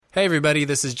Hey everybody,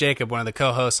 this is Jacob, one of the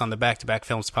co-hosts on the Back to Back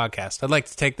Films podcast. I'd like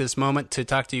to take this moment to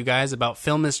talk to you guys about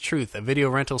Film is Truth, a video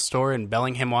rental store in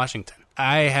Bellingham, Washington.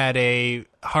 I had a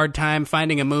hard time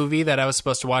finding a movie that I was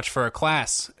supposed to watch for a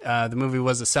class. The movie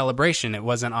was a celebration. It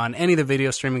wasn't on any of the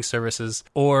video streaming services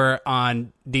or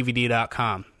on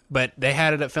DVD.com. But they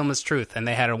had it at Film is Truth, and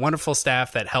they had a wonderful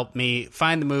staff that helped me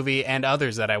find the movie and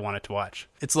others that I wanted to watch.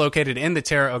 It's located in the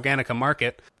Terra Organica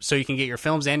Market, so you can get your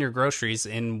films and your groceries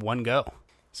in one go.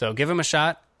 So give them a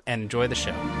shot and enjoy the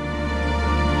show.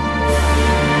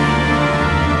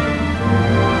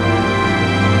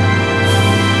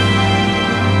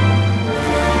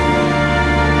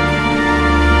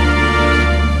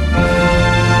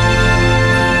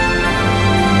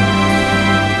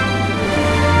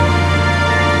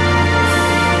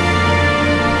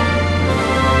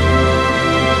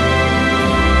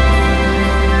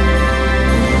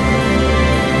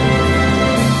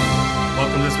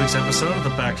 Episode of the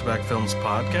Back to Back Films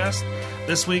podcast.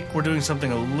 This week we're doing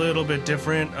something a little bit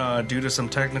different due to some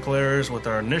technical errors with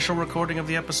our initial recording of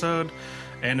the episode,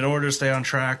 and in order to stay on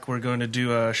track, we're going to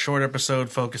do a short episode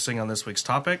focusing on this week's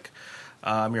topic.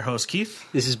 I'm your host, Keith.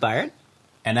 This is Byron.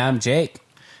 And I'm Jake.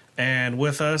 And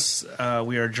with us,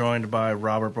 we are joined by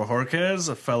Robert Bojorquez,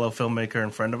 a fellow filmmaker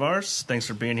and friend of ours. Thanks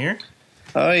for being here.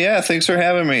 Yeah, thanks for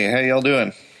having me. How y'all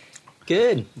doing?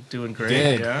 Good. Doing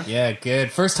great. Good. Yeah,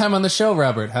 good. First time on the show,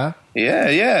 Robert, huh?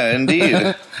 Yeah,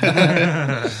 indeed.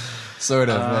 Sort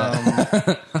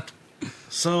of.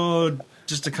 So,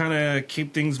 just to kind of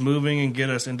keep things moving and get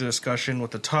us into discussion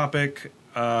with the topic,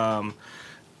 I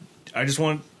just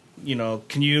want,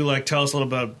 can you tell us a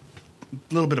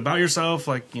little bit about yourself,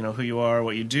 who you are,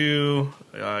 what you do,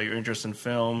 your interest in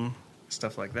film,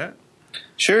 stuff like that?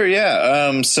 Sure,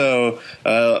 yeah. So,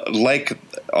 like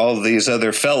all these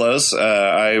other fellows,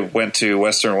 I went to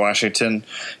Western Washington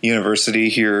University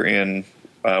here in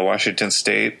Washington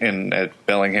State at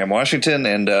Bellingham, Washington,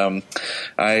 and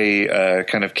I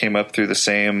kind of came up through the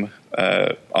same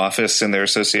office in their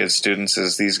associate students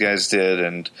as these guys did,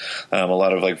 and a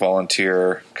lot of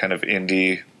volunteer kind of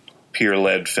indie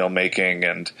peer-led filmmaking,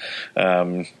 and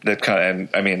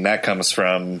that comes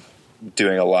from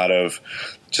doing a lot of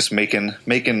just making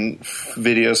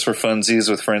videos for funsies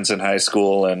with friends in high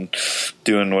school and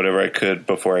doing whatever I could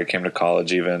before I came to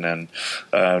college even. And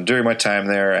during my time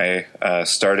there, I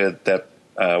started that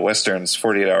Western's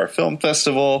 48-hour film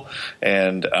festival,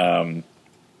 and I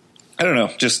don't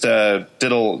know, just tried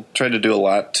to do a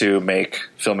lot to make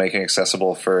filmmaking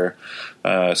accessible for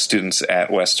students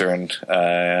at Western.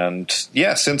 And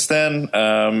yeah, since then,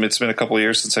 it's been a couple of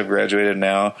years since I've graduated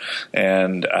now,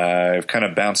 and I've kind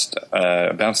of bounced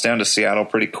down to Seattle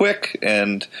pretty quick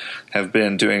and have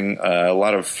been doing a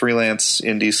lot of freelance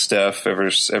indie stuff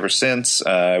ever since.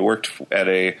 I worked at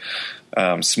a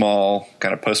small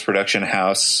kind of post-production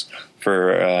house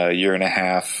for a year and a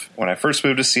half when I first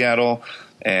moved to Seattle.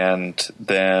 And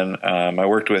then I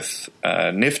worked with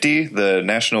NFTY, the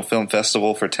National Film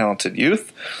Festival for Talented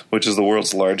Youth, which is the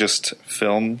world's largest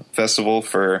film festival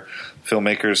for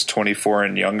filmmakers 24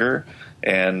 and younger.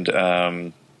 And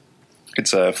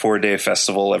it's a 4-day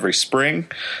festival every spring.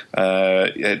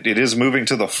 It is moving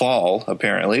to the fall,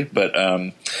 apparently, but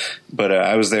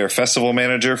I was their festival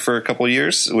manager for a couple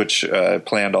years, which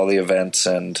planned all the events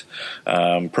and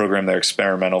programmed their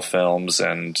experimental films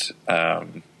and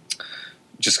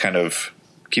just kind of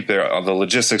keep the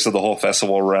logistics of the whole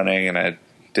festival running. And I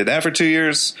did that for 2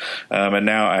 years. And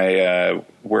now I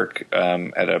work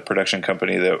at a production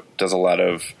company that does a lot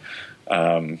of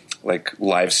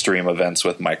live stream events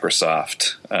with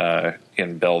Microsoft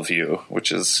in Bellevue,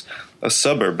 which is a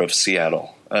suburb of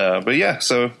Seattle. But yeah,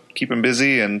 so keeping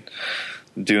busy and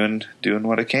doing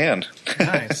what I can.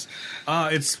 Nice.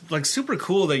 It's super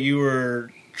cool that you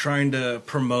were trying to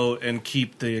promote and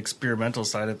keep the experimental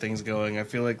side of things going. I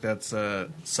feel like that's a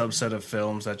subset of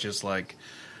films that just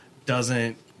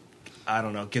doesn't, I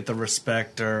don't know, get the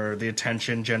respect or the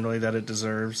attention generally that it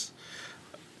deserves.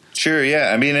 Sure, yeah.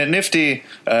 I mean, at NFTY,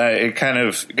 it kind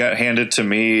of got handed to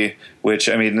me, which,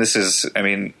 I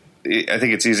think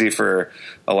it's easy for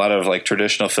a lot of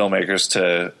traditional filmmakers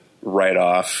to write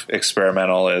off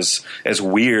experimental as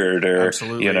weird or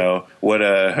Absolutely.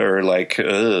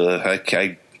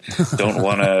 I don't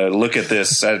want to look at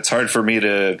this. It's hard for me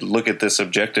to look at this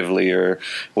objectively or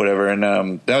whatever.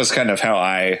 And that was kind of how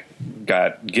I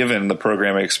got given the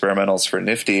programming experimentals for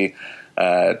NFTY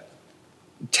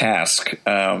task.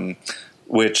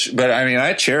 But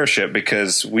I cherish it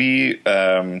because we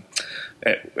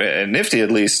at NFTY,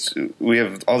 at least, we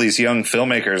have all these young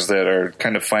filmmakers that are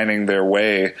kind of finding their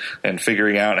way and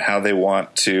figuring out how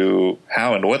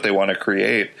and what they want to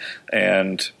create.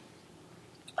 And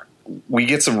we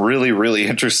get some really, really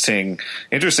interesting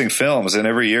films. And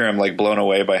every year I'm like blown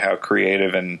away by how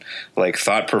creative and like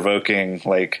thought provoking,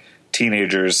 like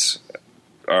teenagers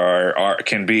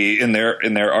can be in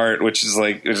their art, which is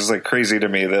like crazy to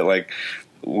me that like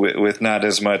with not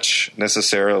as much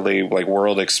necessarily like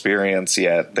world experience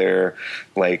yet, they're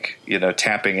like, you know,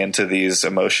 tapping into these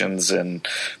emotions and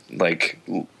like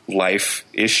life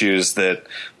issues that,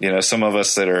 you know, some of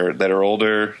us that are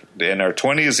older in our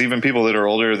 20s, even people that are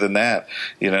older than that,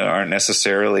 you know,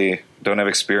 don't have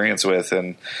experience with.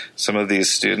 And some of these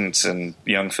students and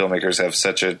young filmmakers have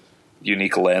such a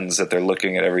unique lens that they're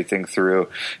looking at everything through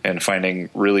and finding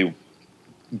really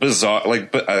bizarre,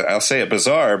 like, I'll say it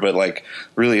bizarre, but like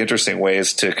really interesting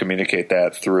ways to communicate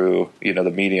that through, you know,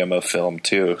 the medium of film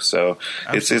too. So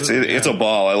it's a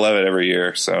ball. I love it every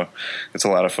year. So it's a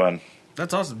lot of fun.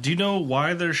 That's awesome. Do you know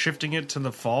why they're shifting it to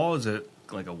the fall? Is it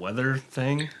like a weather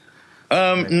thing?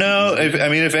 No,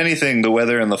 if anything, the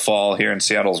weather in the fall here in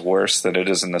Seattle is worse than it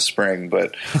is in the spring,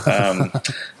 but,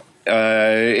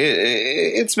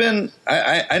 it's been,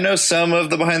 I know some of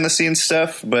the behind the scenes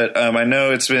stuff, but, I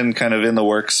know it's been kind of in the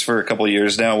works for a couple of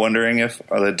years now, wondering if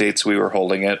the dates we were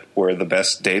holding it were the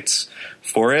best dates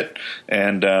for it.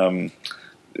 And,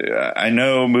 I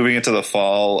know moving into the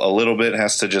fall a little bit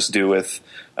has to just do with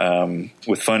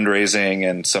fundraising,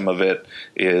 and some of it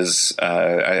is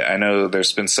I know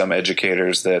there's been some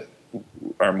educators that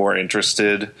are more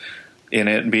interested in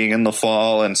it being in the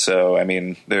fall, and so I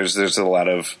mean there's a lot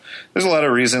of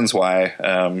reasons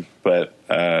why, but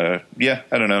yeah,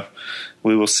 I don't know.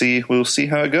 We will see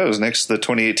how it goes. The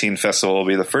 2018 festival will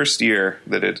be the first year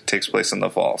that it takes place in the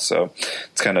fall, so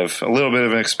it's kind of a little bit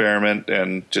of an experiment,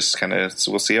 and just kind of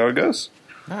we'll see how it goes.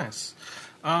 Nice.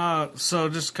 So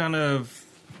just kind of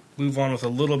move on with a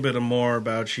little bit more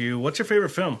about you. What's your favorite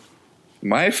film?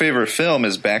 My favorite film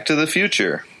is Back to the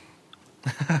Future.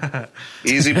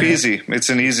 Easy peasy. It's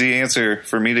an easy answer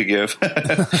for me to give. Do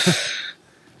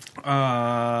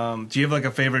you have like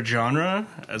a favorite genre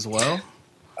as well?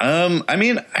 I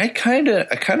mean, I kind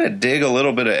of dig a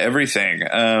little bit of everything.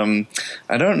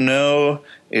 I don't know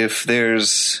if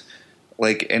there's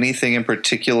like anything in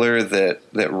particular that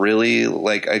really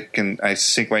like I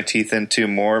sink my teeth into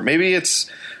more. Maybe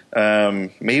it's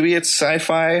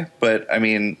sci-fi, but I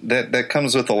mean that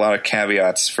comes with a lot of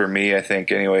caveats for me, I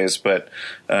think, anyways. But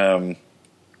I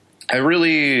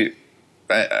mean,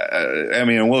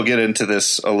 and we'll get into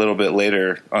this a little bit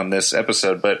later on this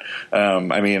episode, but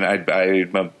I mean,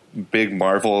 I'm a big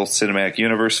Marvel Cinematic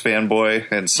Universe fanboy,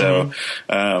 and so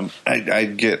I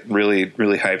get really,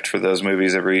 really hyped for those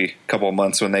movies every couple of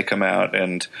months when they come out.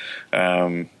 And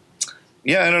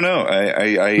yeah, I don't know.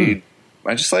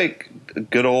 I just like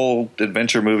good old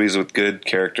adventure movies with good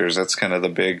characters. That's kind of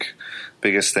the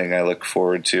biggest thing I look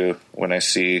forward to when I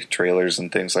see trailers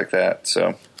and things like that.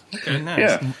 So, okay, nice.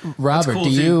 Yeah. Robert, cool, do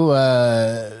you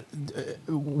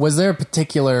was there a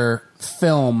particular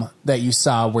film that you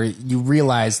saw where you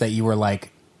realized that you were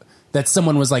like that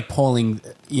someone was like pulling,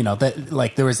 you know, that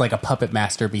like there was like a puppet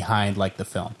master behind like the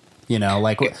film? You know,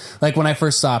 like when I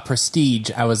first saw Prestige,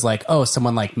 I was like, oh,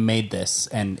 someone like made this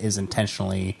and is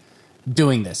intentionally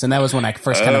doing this. And that was when I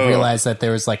first kind of realized that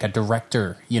there was like a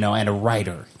director, you know, and a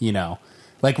writer, you know.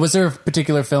 Like, was there a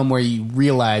particular film where you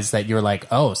realized that you're like,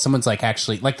 oh, someone's like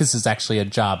actually, like this is actually a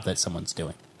job that someone's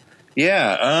doing?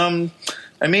 Yeah.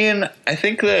 I mean, I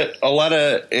think that a lot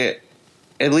of it,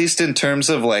 at least in terms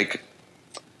of like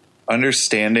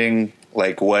understanding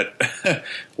like what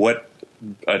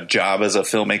a job as a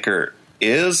filmmaker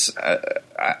is,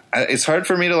 it's hard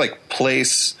for me to like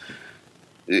place,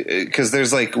 because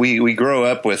there's like we grow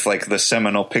up with like the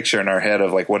seminal picture in our head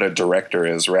of like what a director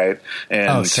is, right?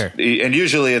 And sure. And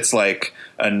usually it's like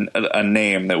a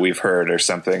name that we've heard or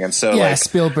something. And so like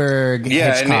Spielberg,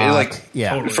 Hitchcock, and like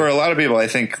totally. For a lot of people, I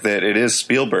think that it is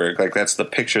Spielberg. Like that's the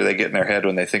picture they get in their head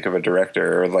when they think of a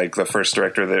director, or like the first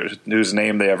director whose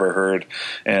name they ever heard.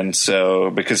 And so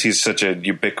because he's such a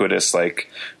ubiquitous, like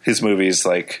his movies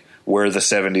like were the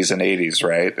 70s and 80s,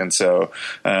 right? And so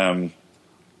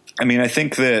I mean, I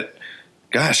think that,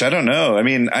 gosh, I don't know. I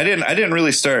mean, I didn't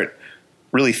really start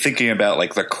really thinking about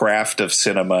like the craft of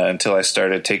cinema until I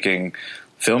started taking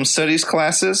film studies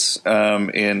classes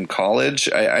in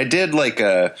college. I did like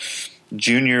a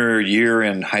junior year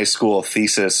in high school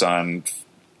thesis on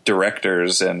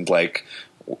directors and like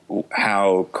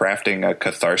how crafting a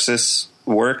catharsis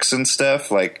works and stuff.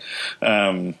 Like,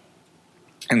 and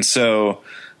so.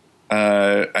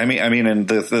 I mean, and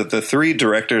the three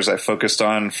directors I focused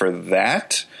on for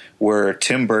that were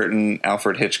Tim Burton,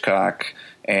 Alfred Hitchcock,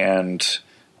 and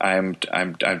I'm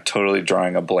totally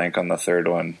drawing a blank on the third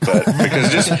one, but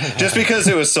because just because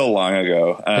it was so long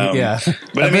ago. Yeah,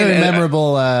 but a very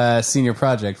memorable senior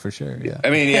project for sure. Yeah, I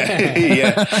mean,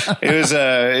 yeah.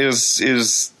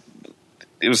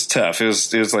 It was tough. It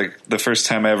was like the first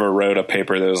time I ever wrote a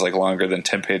paper that was like longer than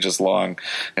 10 pages long,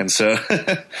 and so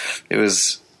it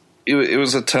was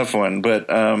a tough one. But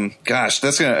gosh,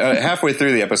 that's gonna halfway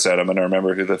through the episode, I'm gonna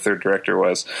remember who the third director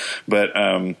was. But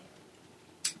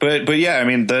yeah, I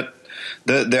mean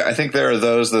I think there are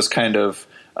those kind of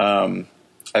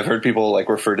I've heard people like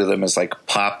refer to them as like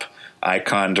pop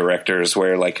icon directors,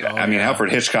 where like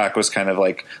Alfred Hitchcock was kind of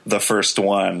like the first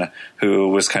one who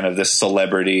was kind of this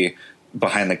celebrity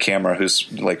behind the camera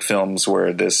whose like films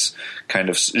were this kind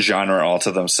of genre all to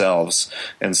themselves.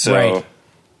 And so right.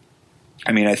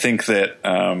 I mean, I think that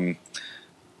a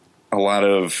lot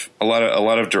of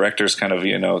directors kind of,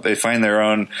 you know, they find their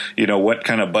own, you know, what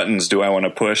kind of buttons do I want to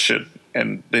push,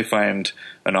 and they find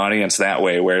an audience that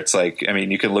way, where it's like, I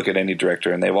mean, you can look at any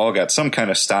director and they've all got some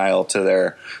kind of style to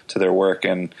their work.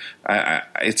 And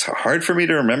it's hard for me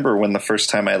to remember when the first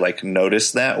time I like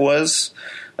noticed that was.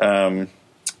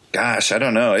 Gosh, I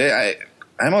don't know. I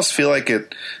almost feel like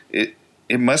it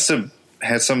must have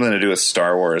had something to do with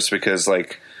Star Wars, because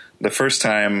like the first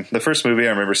movie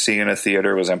I remember seeing in a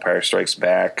theater was Empire Strikes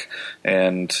Back,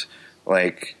 and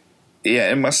like,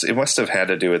 yeah, it must have had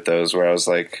to do with those, where I was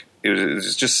like, it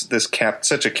was just this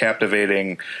such a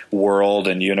captivating world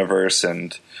and universe,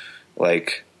 and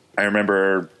like I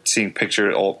remember seeing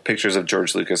pictures of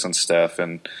George Lucas and stuff,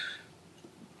 and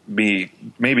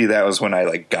maybe that was when I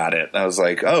like got it. I was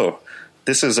like, oh,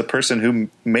 this is a person who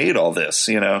made all this,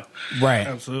 you know? Right.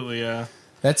 Absolutely. Yeah.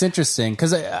 That's interesting.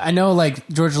 Cause I know like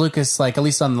George Lucas, like at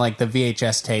least on like the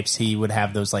VHS tapes, he would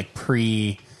have those like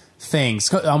pre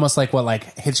things, almost like what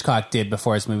like Hitchcock did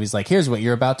before his movies. Like, here's what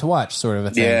you're about to watch, sort of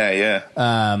a thing. Yeah.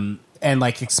 And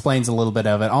like explains a little bit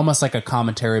of it, almost like a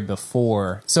commentary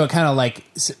before. So it kind of like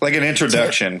an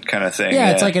introduction kind of thing.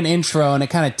 Yeah, it's like an intro, and it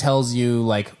kind of tells you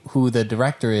like who the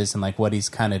director is and like what he's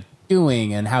kind of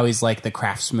doing and how he's like the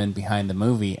craftsman behind the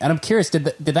movie. And I'm curious, did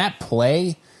that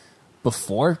play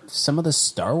before some of the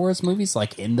Star Wars movies,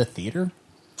 like in the theater?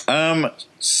 I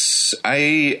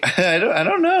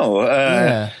don't know.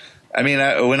 Yeah. I mean,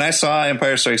 when I saw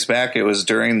Empire Strikes Back, it was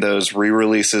during those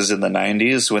re-releases in the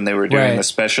 90s when they were doing the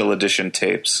special edition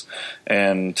tapes.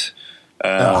 And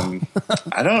I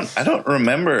don't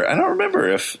remember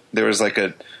if there was like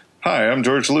a, hi, I'm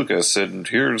George Lucas, and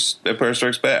here's Empire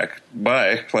Strikes Back.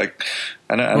 Bye. Like,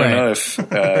 I don't know if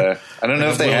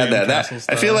they had that.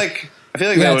 I feel like that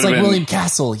it's like been William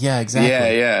Castle. Yeah, exactly.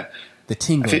 Yeah. The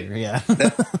Tingler. Yeah.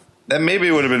 That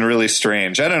maybe would have been really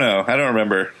strange. I don't know. I don't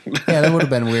remember. Yeah, that would have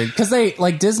been weird. Because they,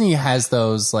 like, Disney has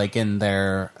those, like, in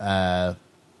their,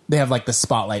 they have, like, the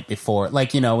spotlight before.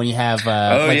 Like, you know, when you have,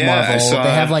 Marvel, they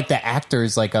have, like, the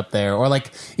actors, like, up there. Or,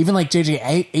 like, even, like,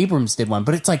 J.J. Abrams did one.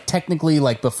 But it's, like, technically,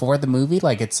 like, before the movie.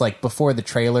 Like, it's, like, before the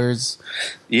trailers.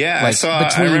 Yeah, like,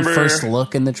 between first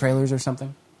look and the trailers or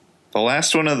something. The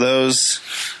last one of those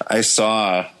I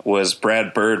saw was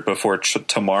Brad Bird before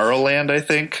Tomorrowland, I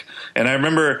think. And I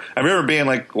remember being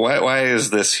like, why is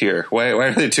this here? Why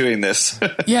are they doing this?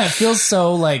 Yeah, it feels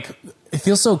so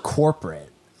corporate.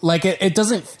 Like it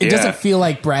doesn't feel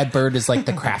like Brad Bird is like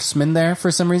the craftsman there for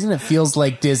some reason. It feels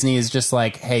like Disney is just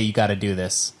like, hey, you got to do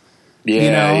this. Yeah,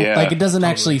 you know? yeah. Like it doesn't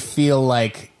actually feel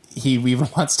like he even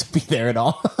wants to be there at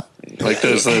all. Like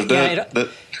those. Oh,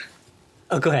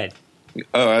 go ahead.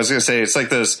 Oh, I was gonna say, it's like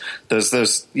those.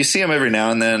 You see them every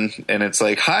now and then, and it's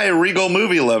like, "Hi, Regal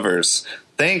movie lovers!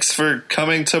 Thanks for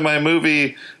coming to my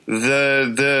movie,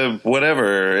 the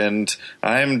whatever." And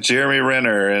I'm Jeremy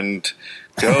Renner, and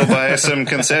go buy some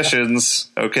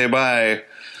concessions. Okay, bye.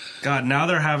 God, now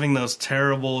they're having those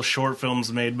terrible short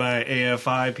films made by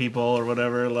AFI people or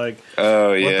whatever. Like,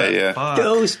 oh yeah. Fuck?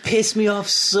 Those piss me off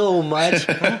so much.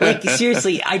 Like,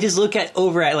 seriously, I just look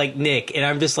over at like Nick, and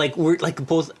I'm just like, we're like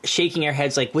both shaking our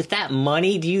heads. Like, with that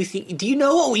money, do you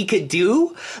know what we could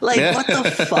do? Like, what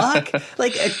the fuck?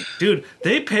 Like, dude,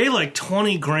 they pay like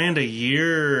 $20,000 a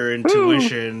year in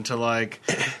tuition to like,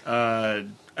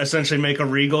 essentially make a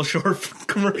Regal short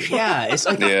commercial. Yeah, it's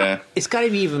like, it's got to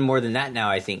be even more than that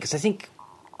now, I think, because I think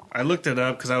I looked it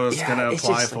up because I was gonna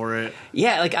apply for it.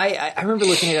 Yeah, like I remember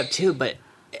looking it up too, but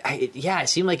it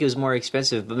seemed like it was more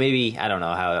expensive. But maybe I don't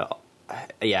know how.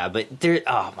 Yeah, but there.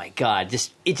 Oh my god,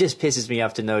 it just pisses me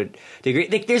off to no degree.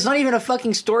 Like, there's not even a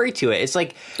fucking story to it. It's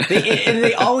like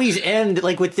they always end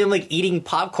like with them like eating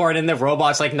popcorn and the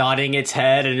robot's like nodding its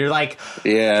head, and you're like,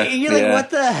 what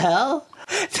the hell?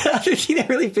 The other thing that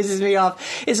really pisses me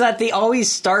off is that they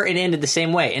always start and end the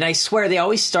same way. And I swear they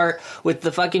always start with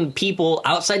the fucking people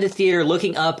outside the theater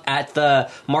looking up at the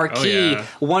marquee,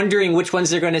 wondering which ones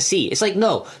they're going to see. It's like,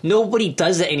 no, nobody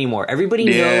does that anymore. Everybody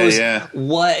knows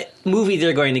what movie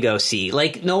they're going to go see.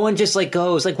 Like, no one just like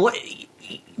goes, like, what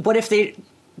if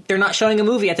they're not showing a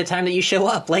movie at the time that you show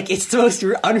up? Like, it's the most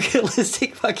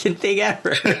unrealistic fucking thing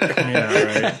ever.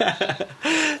 Yeah, right.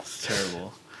 It's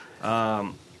terrible.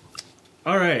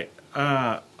 All right.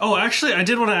 Actually, I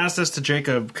did want to ask this to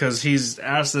Jacob because he's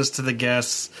asked this to the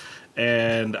guests,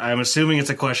 and I'm assuming it's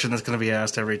a question that's going to be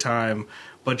asked every time.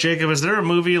 But Jacob, is there a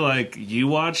movie like you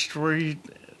watched where you,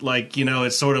 like, you know,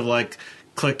 it's sort of like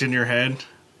clicked in your head?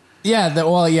 Yeah,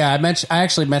 I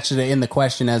actually mentioned it in the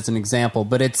question as an example,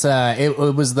 but it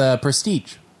was The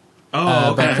Prestige.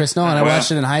 Oh, okay. By Chris Nolan. I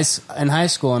watched it in high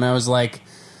school, and I was like,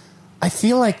 I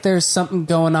feel like there's something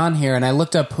going on here, and I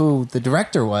looked up who the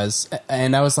director was,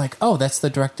 and I was like, oh, that's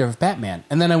the director of Batman.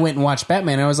 And then I went and watched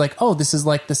Batman, and I was like, oh, this is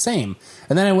like the same.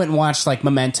 And then I went and watched like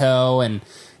Memento and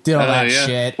did all that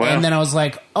shit. Wow. And then I was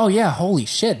like, oh yeah, holy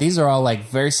shit, these are all like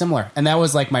very similar. And that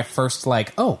was like my first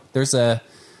like, oh, there is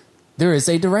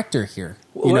a director here.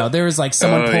 You know, there is like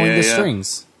someone pulling the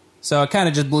strings. So it kind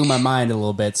of just blew my mind a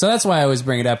little bit. So that's why I always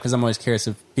bring it up, because I'm always curious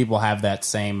if people have that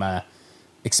same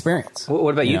experience. What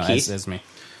about you, Keith? As me.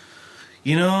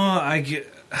 You know, I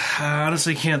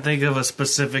honestly can't think of a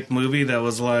specific movie that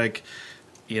was like,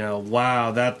 you know,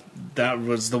 wow, that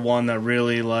was the one that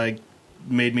really like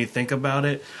made me think about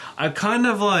it. I kind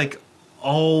of like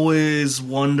always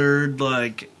wondered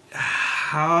like,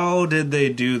 how did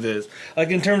they do this? Like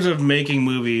in terms of making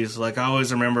movies, like I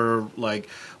always remember like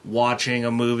watching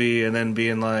a movie and then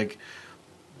being like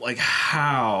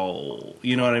how,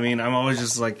 you know what I mean? I'm always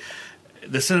just like,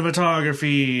 the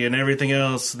cinematography and everything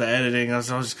else, the editing, I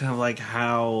was always kind of like,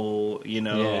 how, you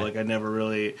know, like I never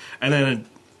really, and then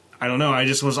I don't know, I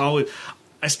just was always,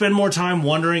 I spend more time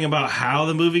wondering about how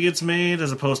the movie gets made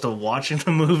as opposed to watching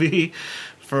the movie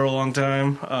for a long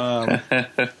time.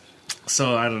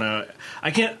 So I don't know. I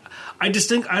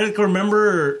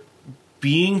remember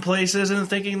being places and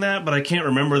thinking that, but I can't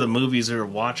remember the movies we were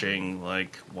watching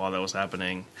like while that was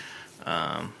happening.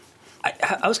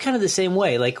 I was kind of the same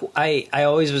way. Like I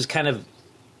always was kind of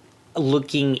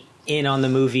looking in on the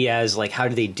movie as like, how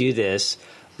do they do this?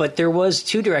 But there was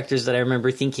two directors that I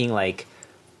remember thinking like,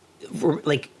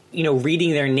 you know,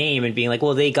 reading their name and being like,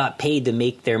 well, they got paid to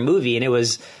make their movie. And it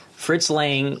was Fritz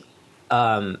Lang.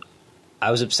 I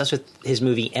was obsessed with his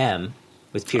movie M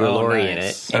with Peter Lorre in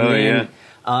it. And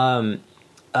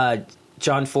then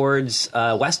John Ford's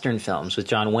Western films with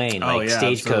John Wayne, like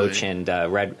Stagecoach and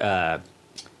The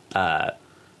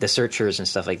Searchers and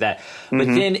stuff like that. But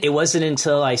then it wasn't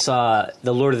until I saw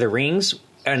The Lord of the Rings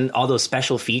and all those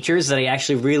special features that I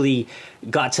actually really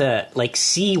got to like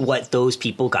see what those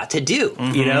people got to do,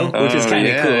 you know, which is kind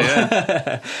of cool.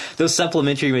 Yeah. Those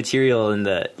supplementary material in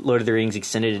the Lord of the Rings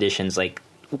extended editions, like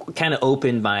kind of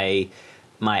opened my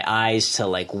eyes to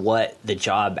like what the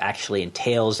job actually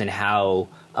entails and how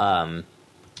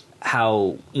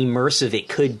immersive it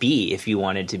could be if you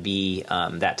wanted to be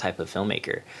that type of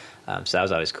filmmaker. So that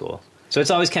was always cool. So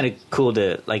it's always kind of cool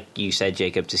to, like you said,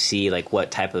 Jacob, to see like what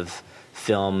type of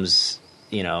films,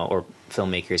 you know, or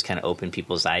filmmakers kind of open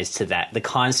people's eyes to that, the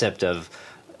concept of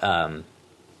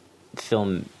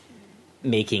film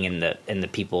making and the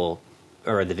people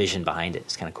or the vision behind it.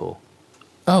 It's kind of cool.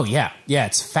 Oh yeah,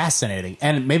 it's fascinating,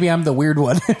 and maybe I'm the weird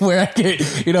one where I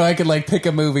could like pick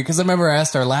a movie, because I remember I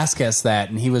asked our last guest that,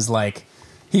 and he was like,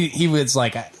 he was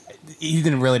like, he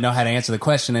didn't really know how to answer the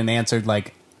question, and answered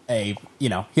like I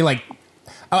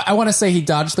want to say he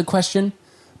dodged the question,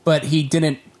 but he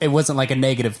didn't. It wasn't like a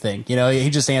negative thing, you know. He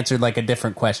just answered like a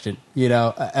different question, you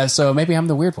know. So maybe I'm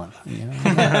the weird one. You know?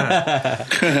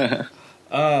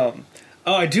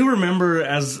 I do remember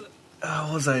as.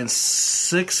 Was I in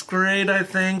 6th grade, I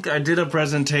think? I did a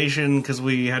presentation because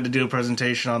we had to do a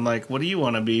presentation on, like, what do you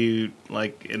want to be,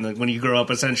 like, when you grow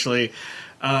up, essentially.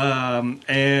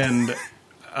 And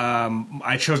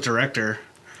I chose director.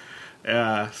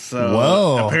 Yeah,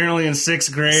 so apparently in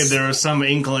 6th grade there was some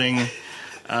inkling.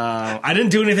 I didn't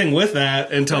do anything with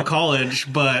that until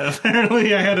college, but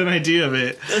apparently I had an idea of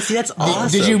it. See, that's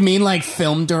awesome. Did you mean like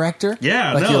film director?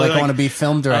 Yeah. Like you want to be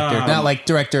film director, not like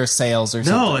director of sales or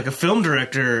something? No, like a film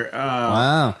director.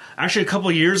 Wow. Actually, a couple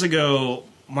of years ago,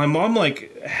 my mom I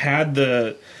had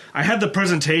the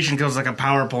presentation because it was like a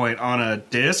PowerPoint on a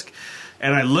disc.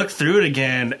 And I looked through it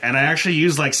again, and I actually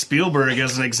used like Spielberg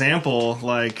as an example.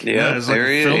 Like, there he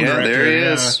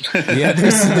is. Yeah,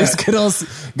 there's good old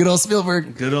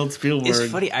Spielberg. Good old Spielberg. It's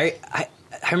funny. I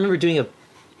remember doing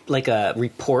a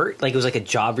report, like it was like a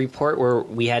job report where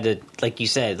we had to, like you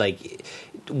said, like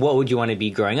what would you want to be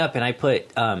growing up? And I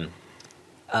put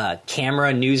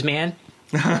camera newsman.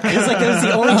 Because like that was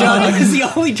the only job. That was the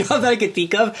only job that I could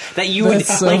think of that you would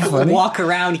That's so like funny. walk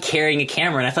around carrying a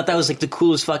camera, and I thought that was like the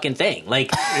coolest fucking thing.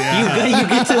 Like you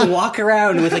get to walk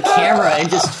around with a camera and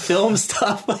just film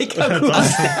stuff. Like how cool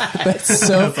is that? That's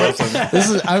so funny. This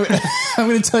is I'm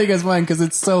going to tell you guys mine because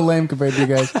it's so lame compared to you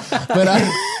guys. But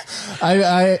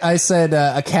I said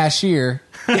a cashier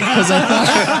because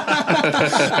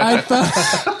I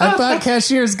thought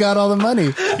cashiers got all the money.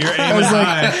 You're I aiming was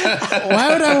high. like, why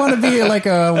would I want to be like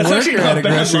a That's actually worker not at a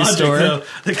bad grocery logic, store? though.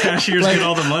 The cashiers Like- get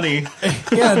all the money.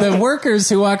 Yeah, the workers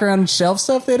who walk around and shelf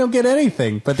stuff, they don't get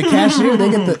anything. But the cashier,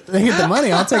 they get the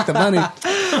money. I'll take the money.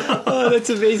 Oh, that's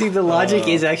amazing. The logic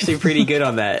is actually pretty good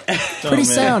on that. Pretty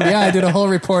sound. Yeah, I did a whole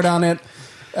report on it.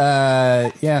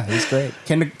 Yeah, it was great.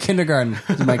 Kindergarten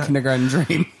was my kindergarten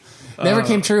dream. Never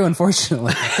came true,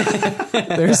 unfortunately.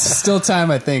 There's still time,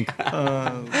 I think.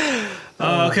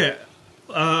 Okay.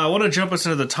 I want to jump us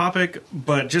into the topic,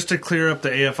 but just to clear up the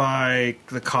AFI,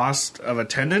 the cost of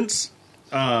attendance,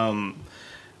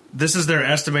 this is their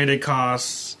estimated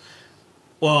costs.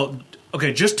 Well,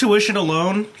 okay, just tuition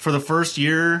alone for the first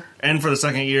year and for the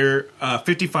second year,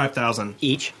 $55,000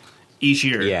 Each. each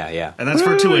year. Yeah. And that's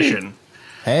for tuition.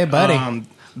 Hey, buddy.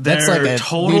 Their That's like a new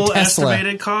total Tesla.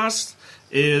 estimated cost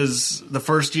is the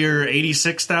first year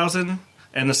 $86,000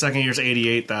 and the second year's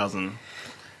 $88,000.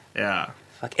 Yeah.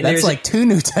 Fuck. And That's there's- like 2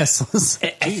 new Teslas.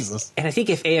 Jesus. And I think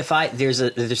if AFI, there's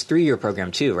 3-year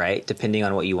program too, right? Depending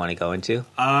on what you want to go into.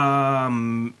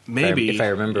 Maybe. If I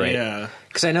remember right. Yeah.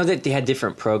 Because I know that they had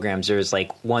different programs. There was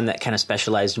like one that kind of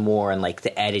specialized more in like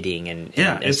the editing and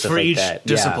It's stuff for like each that.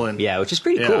 discipline. Yeah, which is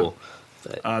pretty Yeah. cool.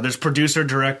 There's producer,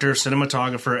 director,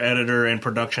 cinematographer, editor, and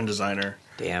production designer.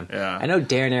 Damn. Yeah. I know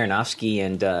Darren Aronofsky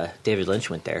and David Lynch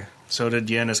went there. So did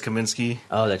Yanis Kaminski.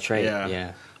 Oh, that's right. Yeah.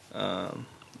 Yeah.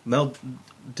 Mel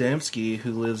Damsky,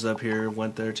 who lives up here,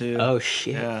 went there too. Oh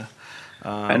shit. Yeah.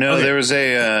 I know okay. there was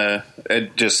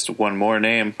just one more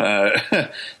name. There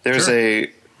was Sure.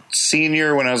 a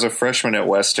senior when I was a freshman at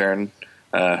Western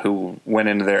who went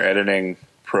into their editing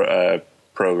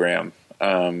program.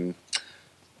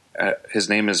 His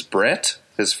name is Brett.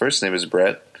 His first name is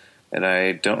Brett. And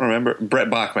I don't remember. Brett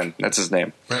Bachman. That's his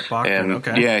name. Brett Bachman, And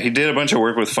okay. yeah, he did a bunch of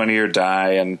work with Funny or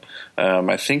Die. And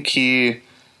I think he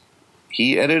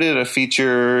edited a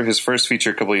feature, his first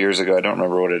feature a couple of years ago. I don't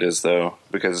remember what it is, though,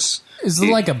 because... It's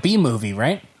like a B movie,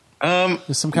 right?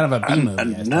 There's some kind of a B movie. I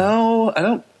think. No, I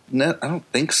don't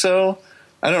think so.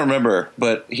 I don't remember,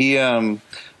 but he, I don't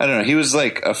know. He was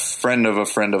like a friend of a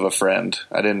friend of a friend.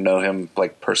 I didn't know him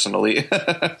like personally.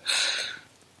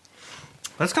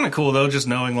 That's kind of cool, though, just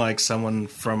knowing like someone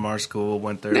from our school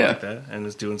went there Yeah. like that and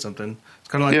is doing something. It's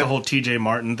kind of like Yeah. the whole TJ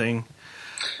Martin thing.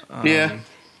 Yeah.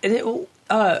 And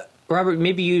Robert,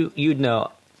 maybe you'd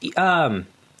know. I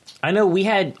know we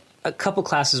had a couple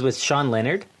classes with Sean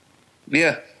Leonard,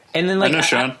 Yeah. and then like I know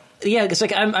Sean. yeah, it's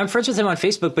like I'm friends with him on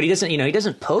Facebook, but he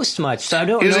doesn't post much, so I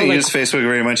don't He know. doesn't Like, use Facebook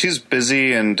very much. He's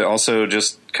busy and also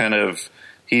just kind of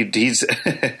he's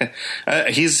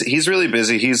he's really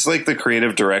busy. He's like the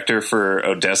creative director for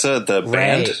Odessa, the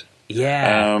band. right?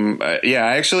 Yeah. Yeah,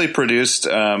 I actually produced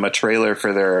a trailer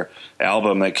for their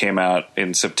album that came out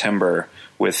in September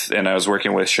and I was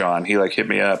working with Sean. He like hit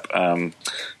me up, and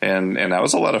that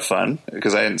was a lot of fun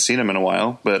because I hadn't seen him in a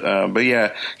while. But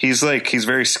yeah, he's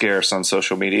very scarce on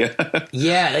social media.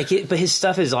 Yeah, but his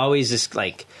stuff is always just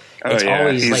like it's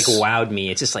always like wowed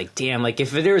me. It's just like damn, like if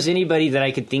there was anybody that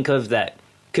I could think of that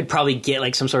could probably get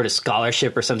like some sort of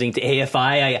scholarship or something to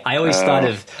AFI, I always thought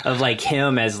of like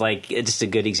him as like just a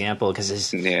good example because his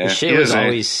shit was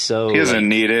always so. He doesn't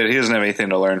need it. He doesn't have anything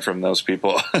to learn from those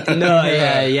people. No,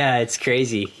 yeah, it's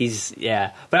crazy.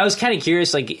 But I was kind of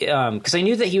curious, like, because I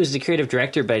knew that he was the creative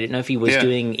director, but I didn't know if he was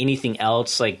doing anything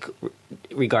else, like,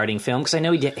 regarding film. Because I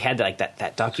know he had like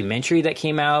that documentary that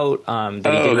came out. That he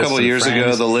did a couple of years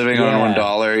ago, The Living on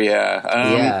 $1.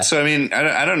 Yeah. So I mean,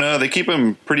 I don't know. They keep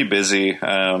him pretty busy.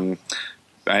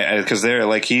 Because they're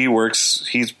like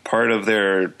he's part of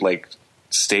their like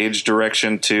stage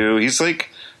direction too. He's like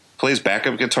plays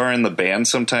backup guitar in the band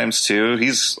sometimes too.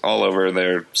 He's all over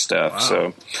their stuff. Wow.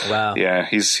 So Wow. yeah,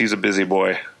 he's a busy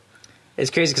boy. It's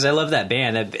crazy because I love that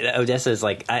band. Odessa is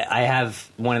like I have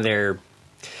one of their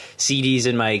CDs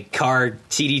in my car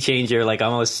CD changer, like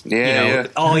almost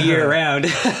all year round.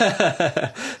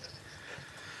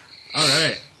 All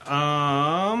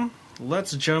right.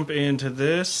 Let's jump into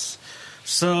this.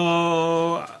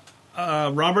 So,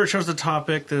 Robert chose the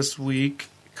topic this week,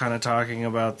 kind of talking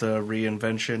about the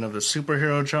reinvention of the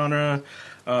superhero genre.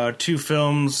 Two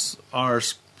films are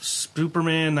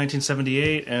Superman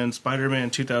 1978 and Spider-Man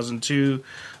 2002,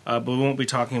 but we won't be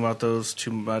talking about those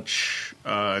too much,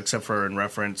 except for in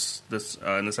reference this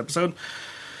in this episode.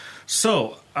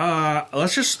 So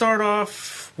let's just start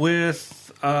off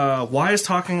with why is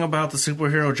talking about the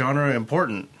superhero genre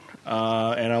important?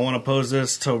 And I want to pose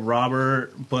this to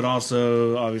Robert, but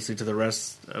also obviously to the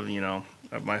rest of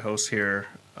of my hosts here.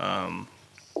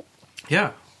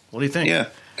 Yeah, what do you think? Yeah.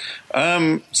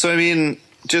 So I mean,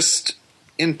 just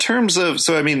in terms of,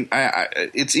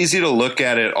 it's easy to look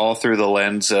at it all through the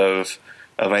lens of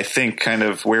I think kind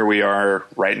of where we are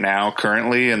right now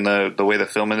currently and the way the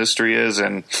film industry is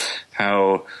and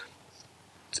how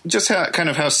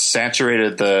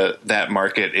saturated that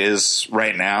market is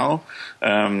right now,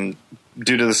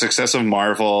 due to the success of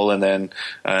Marvel and then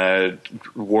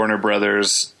Warner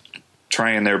Brothers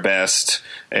trying their best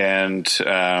and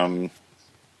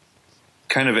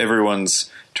kind of everyone's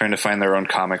trying to find their own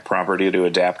comic property to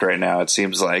adapt right now, it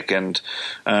seems like. And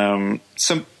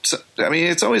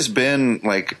it's always been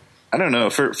like, I don't know,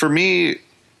 for me,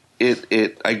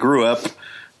 I grew up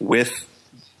with,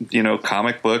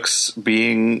 comic books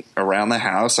being around the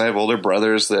house. I have older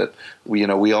brothers that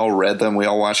we all read them. We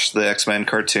all watched the X-Men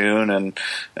cartoon and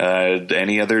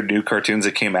any other new cartoons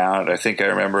that came out. I think I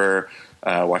remember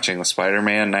watching the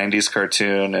Spider-Man 90s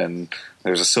cartoon, and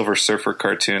there's a Silver Surfer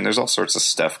cartoon. There's all sorts of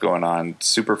stuff going on.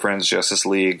 Super Friends, Justice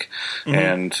League.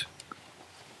 Mm-hmm.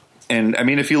 And I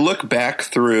mean, if you look back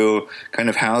through kind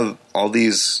of how all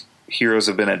these heroes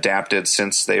have been adapted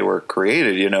since they were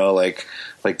created,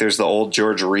 like there's the old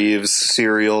George Reeves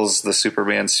serials, the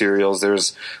Superman serials.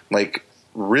 There's like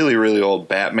really, really old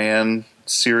Batman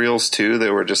serials too.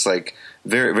 That were just like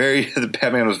very, very, the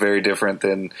Batman was very different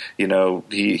than,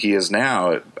 he is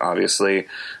now, obviously.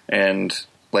 And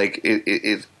like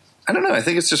it I don't know. I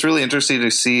think it's just really interesting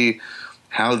to see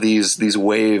how these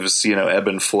waves, ebb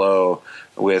and flow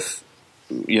with,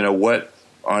 what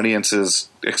audiences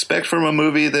expect from a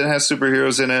movie that has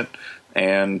superheroes in it,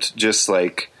 and just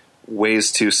like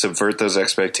ways to subvert those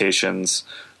expectations.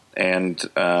 And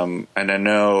I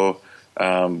know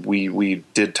we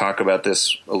did talk about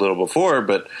this a little before,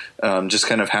 but just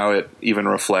kind of how it even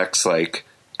reflects like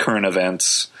current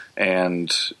events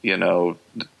and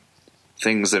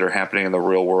things that are happening in the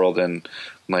real world, and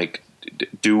like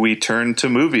do we turn to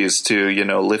movies to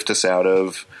lift us out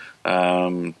of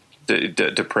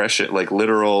depression, like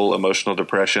literal emotional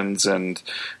depressions, and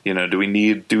do we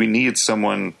need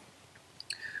someone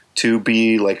to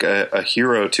be like a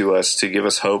hero to us, to give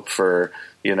us hope for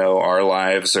our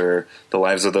lives or the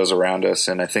lives of those around us?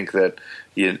 And I think that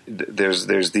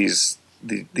there's these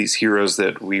heroes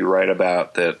that we write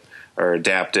about that are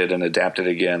adapted and adapted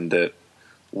again, that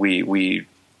we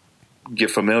get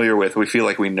familiar with. We feel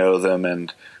like we know them,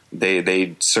 and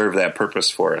they serve that purpose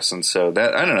for us. And so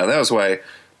that, I don't know, that was why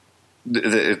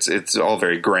it's all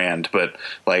very grand, but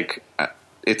like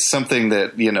it's something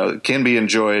that can be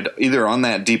enjoyed either on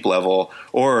that deep level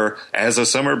or as a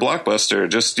summer blockbuster,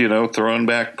 just throwing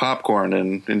back popcorn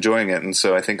and enjoying it. And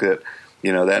so I think that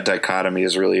that dichotomy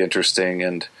is really interesting,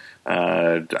 and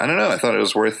I don't know, I thought it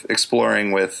was worth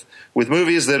exploring with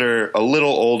movies that are a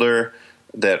little older,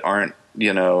 that aren't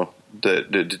the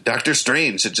Doctor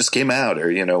Strange that just came out,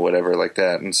 or whatever like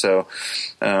that. And so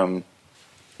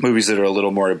movies that are a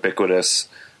little more ubiquitous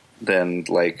than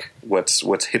like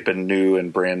what's hip and new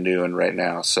and brand new and right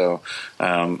now. So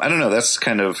I don't know, that's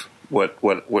kind of what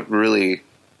really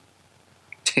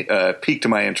piqued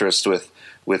my interest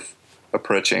with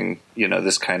approaching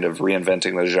this kind of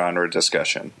reinventing the genre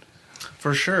discussion.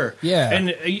 For sure. Yeah.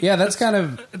 And that's kind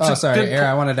of, sorry, Aaron,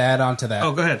 I wanted to add on to that.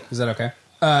 Oh, go ahead. Is that okay?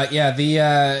 I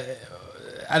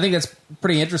think that's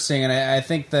pretty interesting. And I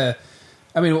think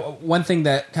one thing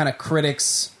that kind of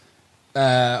critics,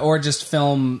 or just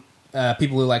film,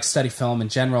 people who like study film in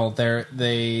general,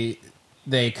 they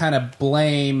kind of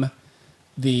blame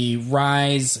the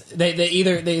rise. They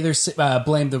either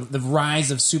blame the rise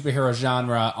of superhero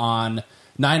genre on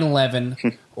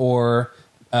 9/11 or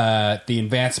the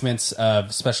advancements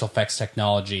of special effects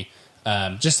technology,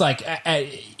 just like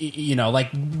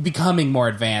like becoming more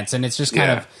advanced. And it's just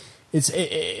kind of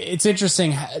it's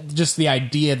interesting, just the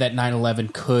idea that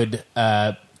 9/11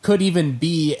 could even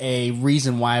be a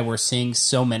reason why we're seeing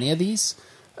so many of these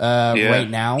right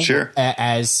now. Sure.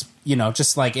 As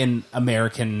just like in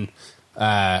American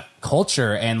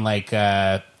culture, and like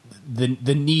the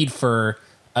need for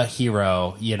a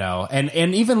hero,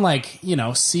 and even like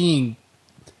seeing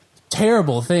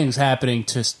terrible things happening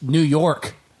to New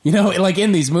York, like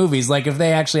in these movies. Like if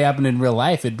they actually happened in real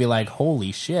life, it'd be like,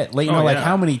 holy shit. Like, like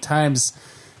how many times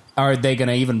are they going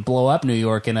to even blow up New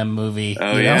York in a movie?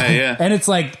 Oh, you know? yeah. And it's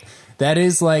like, that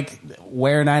is like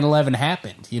where 9/11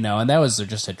 happened, you know, and that was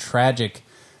just a tragic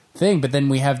thing. But then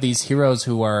we have these heroes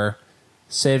who are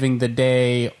saving the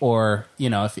day, or, you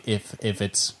know, if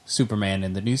it's Superman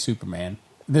in the new Superman,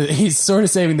 he's sort of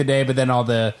saving the day, but then all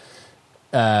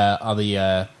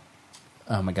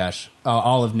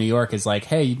of New York is like,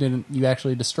 hey, you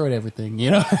actually destroyed everything,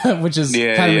 you know, which is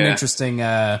kind of an interesting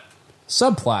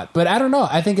subplot. But I don't know.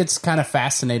 I think it's kind of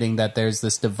fascinating that there's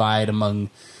this divide among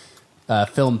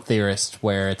film theorists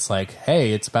where it's like,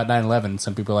 hey, it's about 9/11.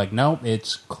 Some people are like, no,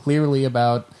 it's clearly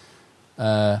about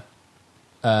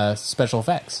special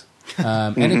effects.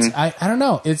 And it's, I don't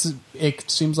know. It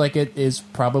seems like it is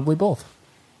probably both.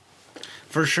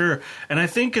 For sure. And I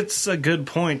think it's a good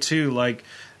point too. Like,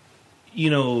 you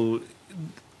know,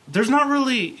 there's not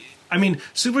really, I mean,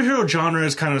 superhero genre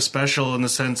is kind of special in the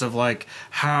sense of like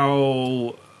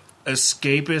how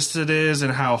escapist it is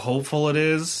and how hopeful it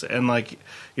is. And like,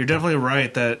 you're definitely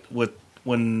right that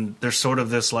when there's sort of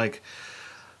this like,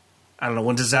 I don't know,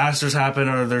 when disasters happen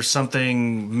or there's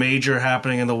something major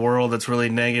happening in the world that's really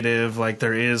negative, like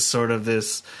there is sort of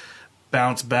this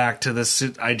bounce back to this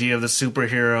idea of the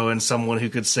superhero and someone who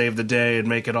could save the day and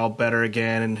make it all better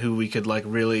again, and who we could like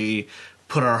really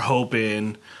put our hope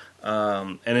in.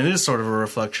 And it is sort of a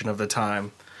reflection of the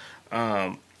time,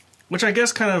 which I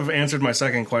guess kind of answered my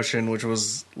second question, which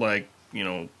was like, you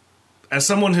know, as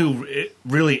someone who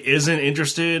really isn't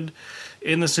interested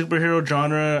in the superhero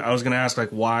genre, I was going to ask,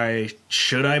 like, why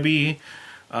should I be?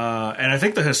 And I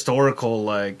think the historical,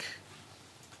 like,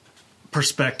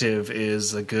 perspective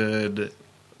is a good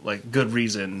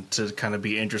reason to kind of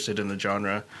be interested in the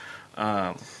genre.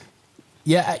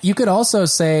 Yeah, you could also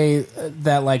say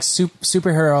that, like,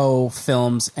 superhero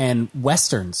films and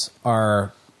Westerns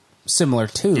are similar,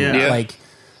 too. Yeah. Like,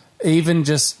 even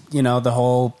just, you know, the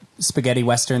whole spaghetti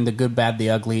Western, the good, bad,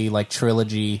 the ugly, like,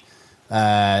 trilogy,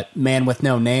 Man with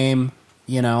No Name,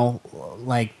 you know,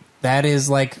 like, that is,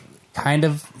 like, kind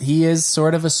of, he is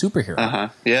sort of a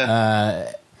superhero.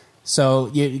 Yeah. So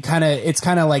you it's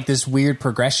kind of like this weird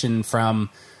progression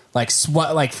from like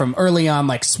from early on,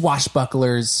 like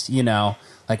swashbucklers, you know,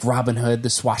 like Robin Hood, the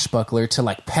swashbuckler, to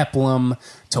like Peplum,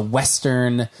 to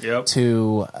Western, Yep.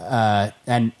 to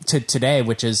and to today,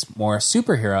 which is more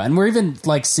superhero. And we're even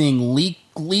like seeing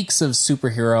leaks of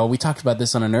superhero. We talked about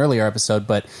this on an earlier episode,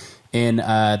 but in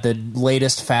the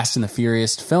latest Fast and the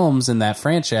Furious films in that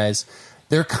franchise,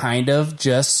 they're kind of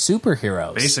just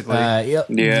superheroes. Basically.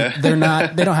 Yeah. They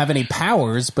don't have any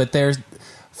powers, but they're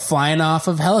flying off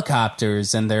of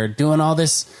helicopters and they're doing all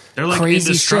this They're like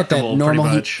crazy shit that indestructible, normal.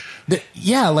 pretty much.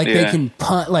 They can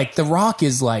punch. Like The Rock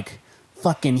is like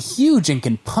fucking huge and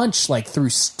can punch like through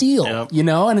steel, Yep. you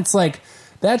know? And it's like,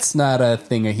 that's not a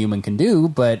thing a human can do,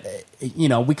 but you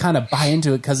know, we kind of buy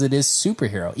into it because it is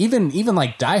superhero. Even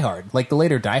like Die Hard, like the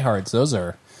later Die Hards, those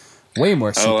are way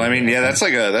more. Oh, I mean, yeah,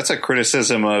 that's a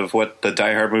criticism of what the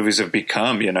Die Hard movies have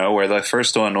become. You know, where the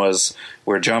first one was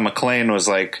where John McClane was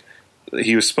like,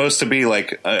 he was supposed to be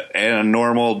like a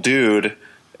normal dude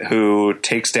who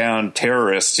takes down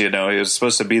terrorists. You know, he was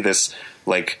supposed to be this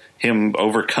like him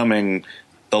overcoming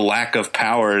the lack of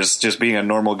powers, just being a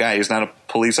normal guy. He's not a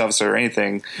police officer or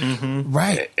anything. Mm-hmm.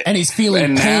 Right. And he's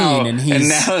feeling pain. Now and in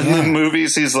the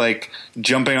movies, he's like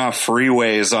jumping off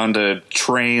freeways onto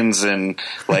trains, and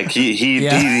like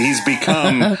he's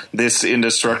become this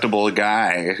indestructible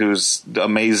guy who's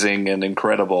amazing and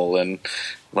incredible. And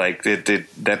like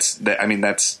that's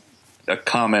a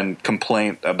common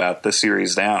complaint about the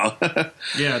series now.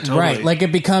 Yeah, totally. Right. Like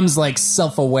it becomes like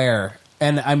self-aware.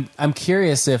 And I'm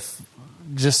curious if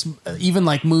just even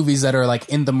like movies that are like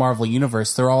in the Marvel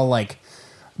universe, they're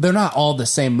not all the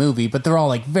same movie, but they're all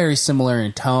like very similar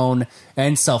in tone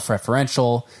and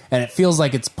self-referential, and it feels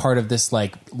like it's part of this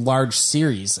like large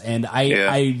series. And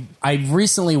I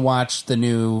recently watched the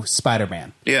new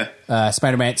Spider-Man. Yeah.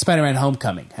 Spider-Man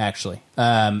Homecoming, actually.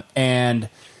 And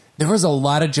there was a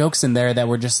lot of jokes in there that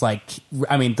were just like,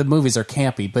 I mean, the movies are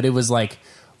campy, but it was like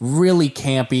really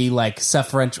campy, like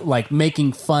self-referential, like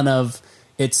making fun of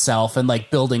itself and like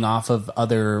building off of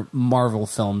other Marvel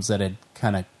films that had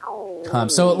kind of come.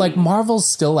 So like Marvel's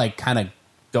still like kind of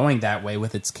going that way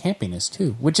with its campiness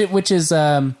too, which is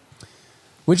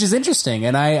interesting.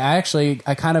 And I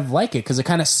kind of like it because it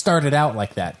kind of started out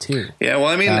like that too. Yeah. Well,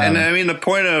 I mean, the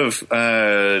point of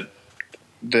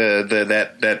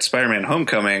that Spider-Man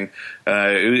Homecoming,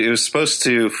 it was supposed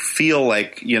to feel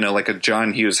like, you know, like a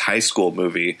John Hughes high school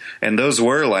movie, and those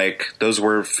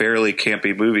were fairly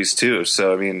campy movies too.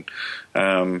 So I mean,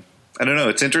 I don't know.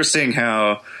 It's interesting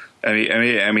how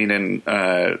I mean, and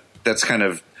that's kind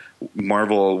of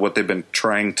Marvel, what they've been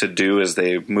trying to do as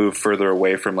they move further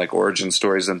away from like origin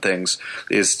stories and things,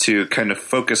 is to kind of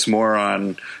focus more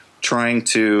on trying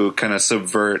to kind of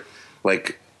subvert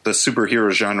like the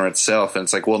superhero genre itself. And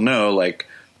it's like, well, no, like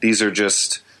these are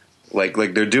just like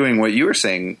they're doing what you were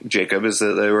saying, Jacob, is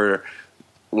that they were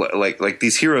like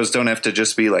these heroes don't have to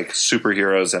just be like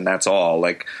superheroes and that's all.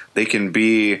 Like they can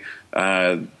be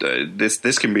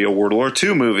this can be a World War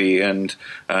II movie, and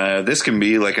this can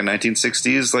be like a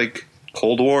 1960s like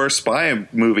Cold War spy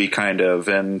movie kind of,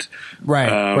 and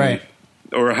right.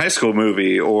 Or a high school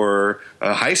movie or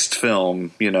a heist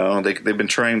film. You know, they've been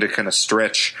trying to kind of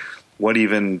stretch what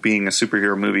even being a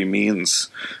superhero movie means,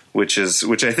 which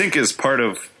I think is part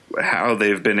of how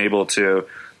they've been able to,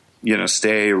 you know,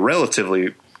 stay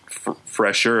relatively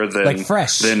fresher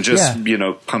than just you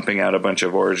know, pumping out a bunch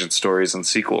of origin stories and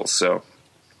sequels. So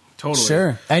totally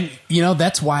sure. And you know,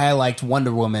 that's why I liked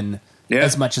Wonder Woman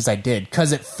as much as I did,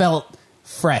 because it felt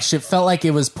fresh. It felt like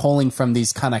it was pulling from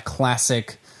these kind of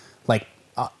classic, like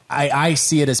I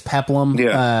see it as peplum,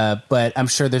 but I'm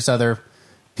sure there's other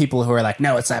people who are like,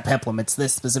 no, it's not peplum, it's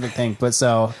this specific thing. But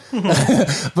so,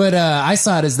 but I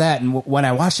saw it as that, and when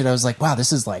I watched it, I was like, wow,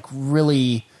 this is like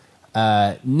really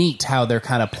neat how they're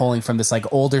kind of pulling from this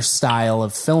like older style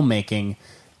of filmmaking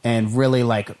and really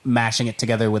like mashing it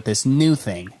together with this new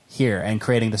thing here and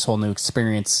creating this whole new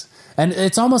experience. And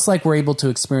it's almost like we're able to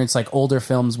experience like older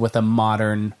films with the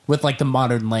modern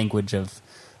language of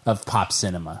pop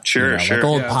cinema. Sure. Like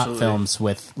old pop absolutely. films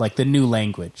with like the new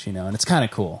language, you know, and it's kind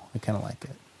of cool. I kind of like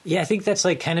it. Yeah, I think that's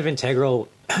like kind of integral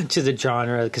to the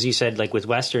genre, because you said like with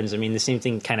Westerns, I mean, the same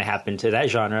thing kind of happened to that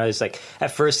genre. Is like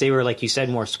at first they were, like you said,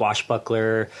 more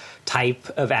swashbuckler type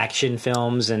of action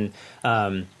films, and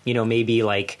you know, maybe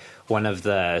like one of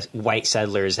the white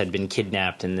settlers had been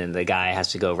kidnapped and then the guy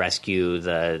has to go rescue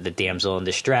the damsel in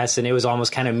distress, and it was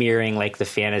almost kind of mirroring like the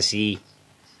fantasy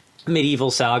medieval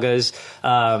sagas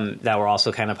that were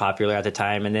also kind of popular at the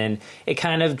time. And then it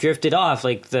kind of drifted off.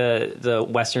 Like the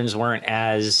Westerns weren't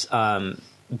as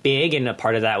big, and a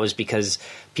part of that was because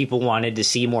people wanted to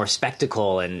see more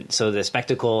spectacle, and so the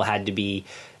spectacle had to be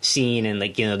seen in,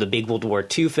 like, you know, the big World War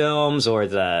II films or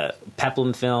the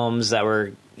peplum films that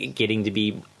were getting to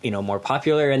be, you know, more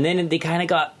popular. And then they kind of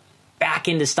got back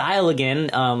into style again.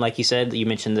 Like you said, you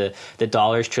mentioned the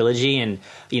Dollars trilogy, and,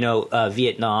 you know,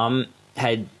 Vietnam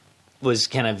was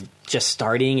kind of just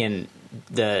starting, and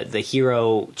the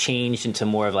hero changed into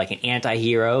more of like an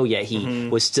anti-hero, yet he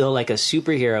was still like a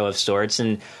superhero of sorts,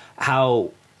 and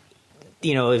how,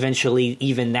 you know, eventually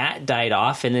even that died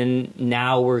off. And then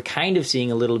now we're kind of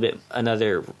seeing a little bit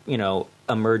another, you know,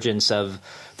 emergence of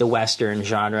the Western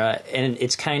genre, and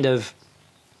it's kind of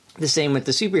the same with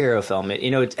the superhero film.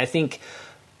 You know, I think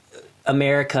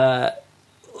America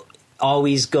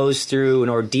always goes through an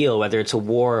ordeal, whether it's a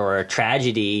war or a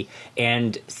tragedy,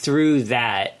 and through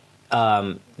that,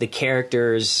 the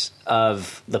characters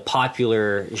of the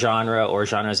popular genre or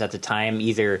genres at the time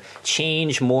either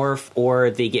change, morph, or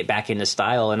they get back into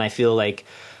style. And I feel like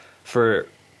for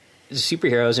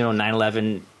superheroes, you know,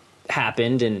 9/11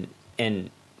 happened, and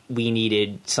we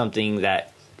needed something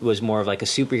that was more of like a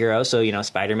superhero. So, you know,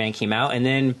 Spider-Man came out, and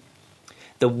then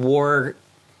the war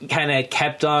kind of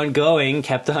kept on going,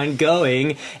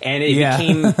 and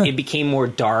it became more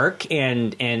dark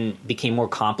and became more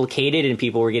complicated, and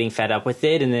people were getting fed up with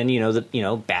it. And then, you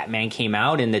know, Batman came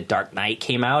out, and the Dark Knight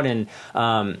came out, and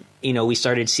you know, we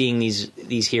started seeing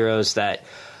these heroes that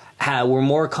were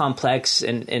more complex,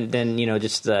 and then, you know,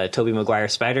 just the Tobey Maguire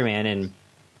Spider-Man, and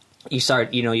you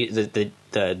start, you know,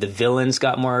 the villains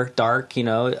got more dark, you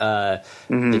know,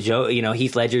 you know,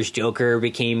 Heath Ledger's Joker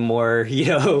became more, you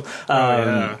know,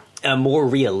 more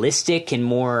realistic and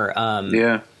more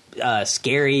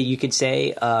scary, you could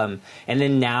say. And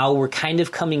then now we're kind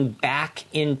of coming back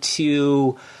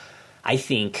into, I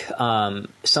think,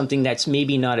 something that's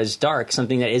maybe not as dark,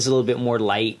 something that is a little bit more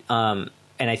light. And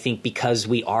I think because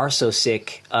we are so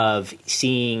sick of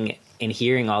seeing and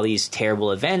hearing all these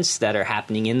terrible events that are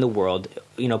happening in the world,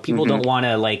 you know, people don't want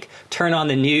to like turn on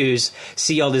the news,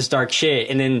 see all this dark shit,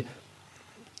 and then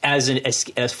as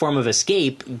a form of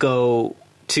escape, go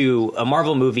to a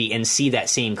Marvel movie and see that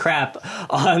same crap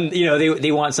on, you know,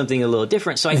 they want something a little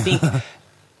different. So I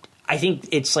think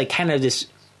it's like kind of this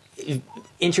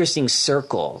interesting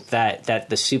circle that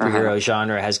the superhero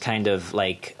genre has kind of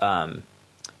like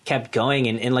kept going,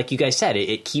 and like you guys said,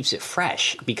 it keeps it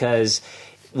fresh, because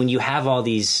when you have all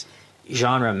these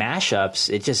genre mashups,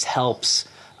 it just helps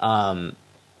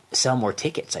sell more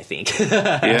tickets, I think.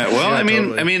 Yeah, well, I mean,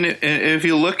 totally. I mean, if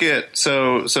you look at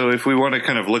so if we want to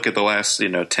kind of look at the last, you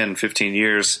know, 10, 15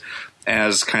 years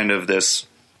as kind of this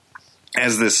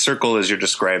as this circle as you're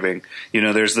describing. You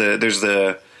know, there's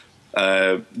the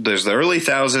early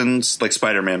thousands like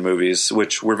Spider-Man movies,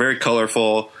 which were very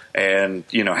colorful and,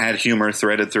 you know, had humor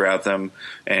threaded throughout them,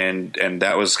 and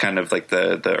that was kind of like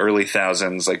the early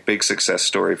thousands like big success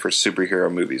story for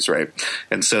superhero movies, right?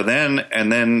 And so then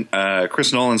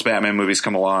Chris Nolan's Batman movies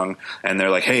come along, and they're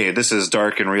like, hey, this is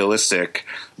dark and realistic,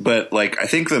 but like I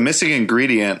think the missing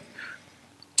ingredient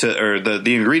the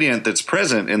ingredient that's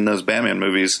present in those Batman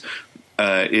movies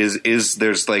is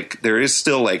there is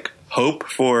still like hope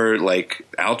for like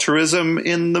altruism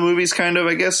in the movies, kind of,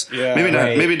 I guess. Yeah,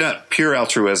 maybe not pure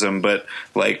altruism, but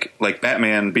like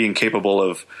Batman being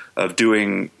capable of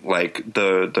doing like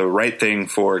the right thing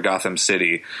for Gotham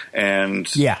City. And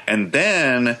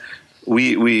then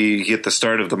we get the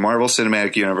start of the Marvel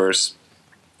Cinematic Universe,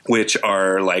 which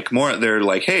are like more, they're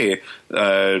like, hey,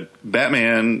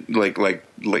 Batman, like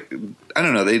I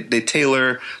don't know, they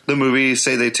tailor the movie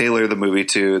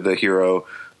to the hero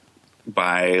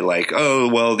by like, oh,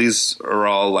 well, these are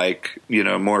all like, you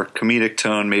know, more comedic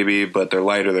tone maybe, but they're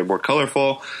lighter, they're more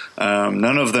colorful.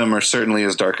 None of them are certainly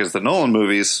as dark as the Nolan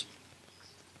movies.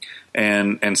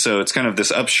 And so it's kind of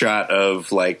this upshot of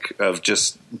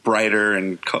just brighter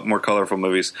and more colorful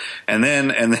movies. And then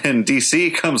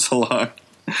DC comes along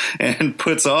and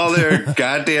puts all their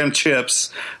goddamn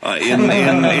chips in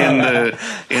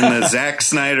the Zack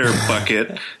Snyder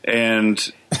bucket, and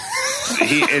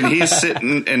he's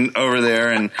sitting over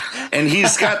there, and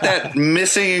he's got that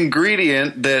missing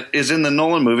ingredient that is in the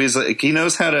Nolan movies. Like he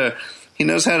knows how to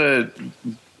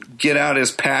get out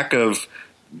his pack of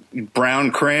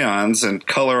brown crayons and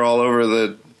color all over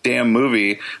the damn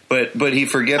movie, but he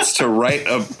forgets to write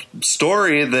a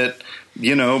story that,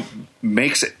 you know,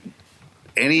 makes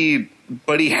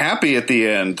anybody happy at the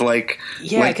end, like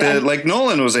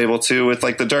Nolan was able to with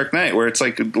like The Dark Knight, where it's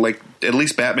like at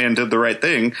least Batman did the right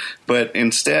thing, but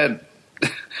instead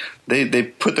they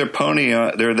put their pony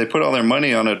on there. They put all their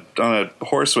money on a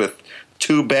horse with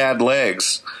two bad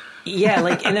legs. Yeah,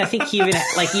 like, and I think even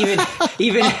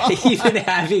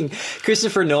having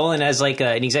Christopher Nolan as like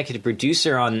an executive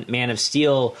producer on Man of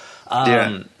Steel,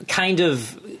 kind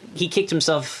of he kicked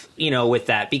himself, you know, with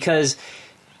that, because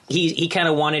he kind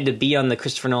of wanted to be on the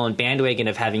Christopher Nolan bandwagon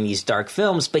of having these dark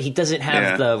films, but he doesn't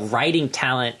have the writing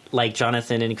talent like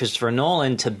Jonathan and Christopher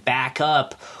Nolan to back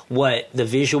up what the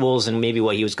visuals and maybe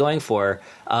what he was going for.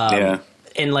 And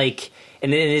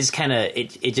then it is kind of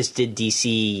it just did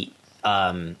DC.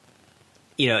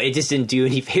 You know, it just didn't do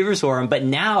any favors for him. But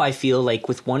now I feel like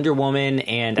with Wonder Woman,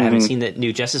 and I haven't seen the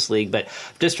new Justice League, but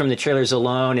just from the trailers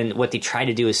alone and what they try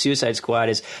to do with Suicide Squad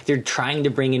is they're trying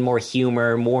to bring in more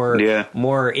humor,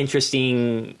 more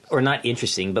interesting, or not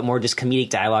interesting, but more just comedic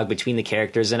dialogue between the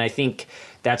characters. And I think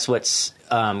that's what's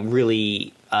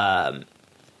really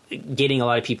getting a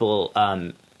lot of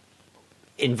people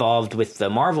involved with the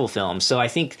Marvel films. So I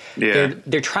think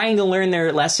they're trying to learn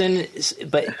their lesson,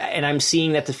 and I'm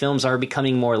seeing that the films are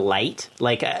becoming more light.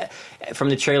 Like from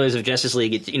the trailers of Justice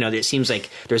League, it seems like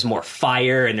there's more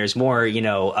fire and there's more, with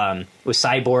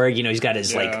Cyborg, he's got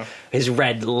his like his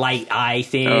red light eye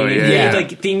thing. Oh, yeah.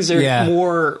 Like things are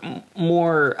more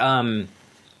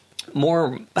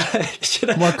more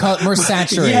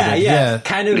saturated.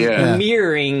 Kind of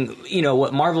mirroring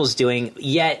what Marvel's doing,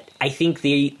 yet I think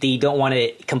they don't want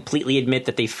to completely admit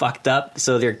that they fucked up,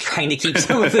 so they're trying to keep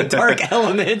some of the dark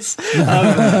elements of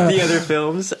the other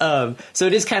films. So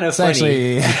it is kind of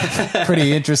funny. Actually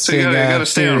pretty interesting. So you gotta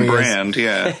stay on brand.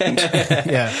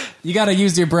 You gotta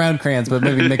use your brown crayons, but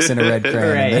maybe mix in a red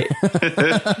crayon.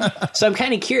 Right. So I'm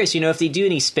kind of curious, if they do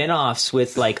any spin-offs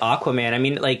with like Aquaman, I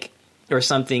mean, like, or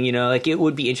something, like it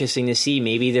would be interesting to see.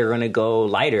 Maybe they're going to go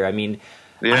lighter. I mean,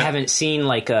 I haven't seen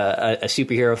like a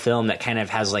superhero film that kind of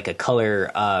has like a color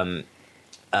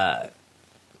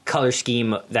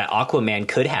scheme that Aquaman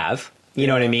could have. You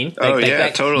know what I mean?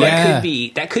 Like, totally.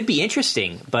 That could be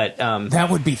interesting, but that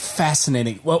would be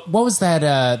fascinating. What was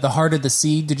that? The Heart of the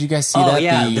Sea. Did you guys see that? Oh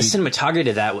yeah, the cinematography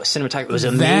to that was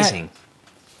amazing.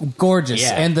 Gorgeous,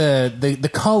 and the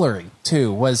coloring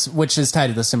too which is tied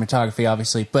to the cinematography,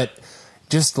 obviously, but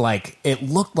just like it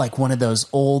looked like one of those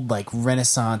old like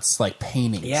Renaissance like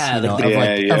paintings, of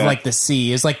like the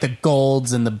sea. It's like the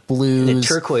golds and the blues. The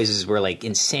turquoises were like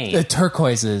insane. The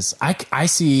turquoises, I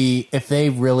see if they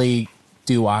really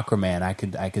do Aquaman, I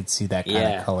could see that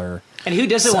kind of color. And who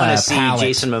doesn't want to see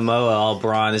Jason Momoa all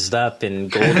bronzed up and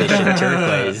goldish and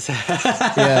turquoise?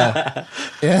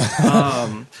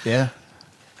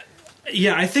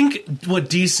 Yeah, I think what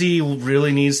DC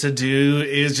really needs to do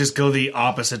is just go the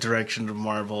opposite direction of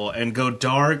Marvel and go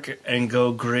dark and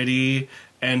go gritty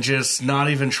and just not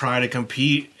even try to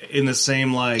compete in the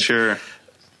same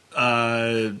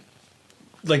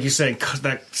like you said,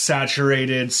 that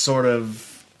saturated sort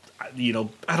of, I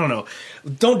don't know.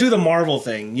 Don't do the Marvel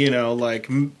thing, like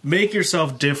make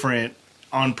yourself different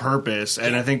on purpose,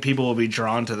 and I think people will be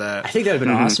drawn to that. I think that would have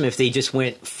been awesome if they just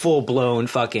went full blown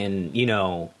fucking,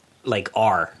 like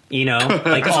R,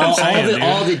 like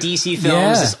all the DC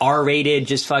films is R rated,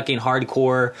 just fucking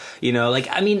hardcore,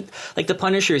 like the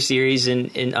Punisher series on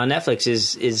Netflix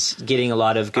is getting a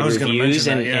lot of good reviews,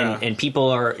 and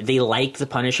people they like the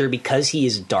Punisher because he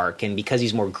is dark and because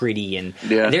he's more gritty, and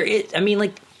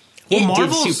it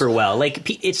did super well.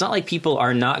 Like, it's not like people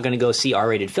are not going to go see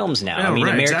R-rated films now.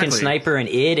 American Sniper and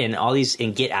Id and all these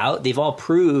and Get Out, they've all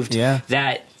proved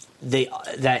that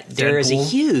there is a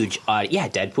huge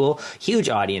Deadpool, huge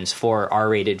audience for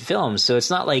R-rated films. So it's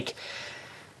not like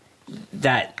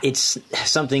that it's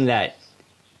something that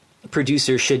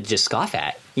producers should just scoff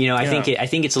at. I think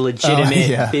it's a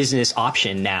legitimate business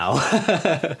option now.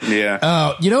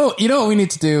 Oh, you know what we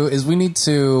need to do is we need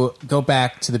to go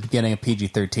back to the beginning of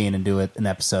PG-13 and do an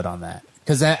episode on that,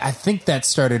 because I think that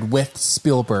started with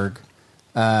Spielberg.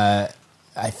 I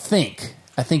think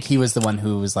he was the one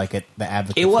who was like the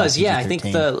advocate. It was, for PG-13. I think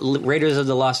the Raiders of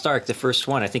the Lost Ark, the first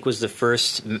one, I think was the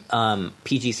first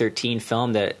PG-13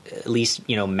 film that at least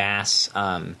mass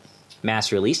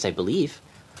released, I believe.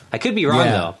 I could be wrong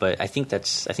though, but I think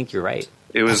you're right.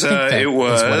 It was.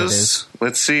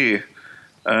 Let's see. It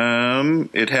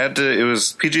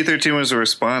was PG-13 was a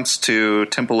response to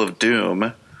Temple of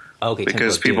Doom. Okay,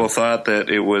 because people thought that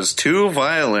it was too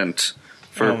violent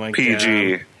for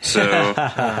PG. God. So,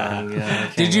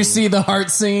 did you see the heart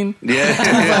scene? Yeah,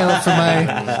 Too violent for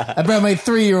I brought my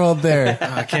 3-year-old there.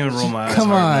 I can't even roll my eyes.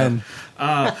 Come on.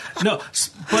 No,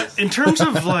 but in terms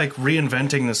of like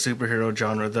reinventing the superhero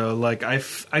genre, though, like I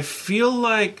feel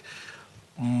like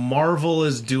Marvel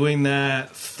is doing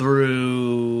that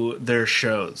through their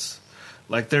shows.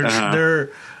 Like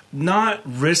they're not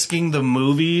risking the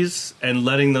movies and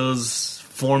letting those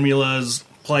formulas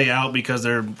play out because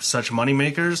they're such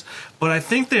moneymakers, but I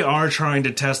think they are trying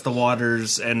to test the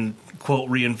waters and quote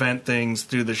reinvent things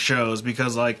through the shows,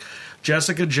 because like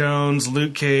Jessica Jones,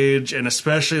 Luke Cage, and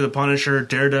especially The Punisher,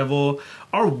 Daredevil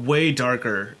are way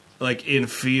darker, like in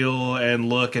feel and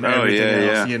look and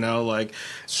everything else, like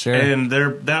sure. And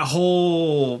they're that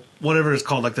whole whatever it's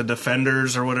called, like the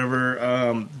Defenders or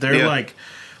whatever, they're like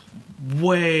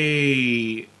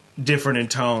way different in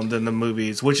tone than the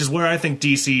movies, which is where I think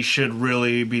DC should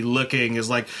really be looking, is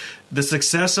like the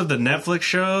success of the Netflix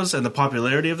shows and the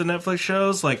popularity of the Netflix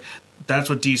shows, like that's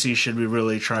what DC should be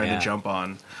really trying to jump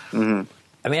on. Mm-hmm.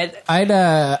 I mean,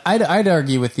 I'd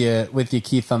argue with you,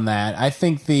 Keith, on that. I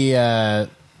think the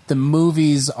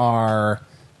movies are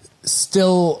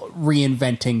still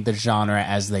reinventing the genre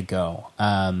as they go,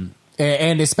 and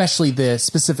especially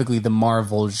specifically the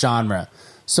Marvel genre.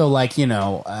 So, like,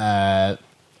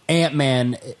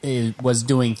 Ant-Man was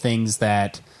doing things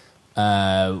that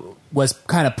was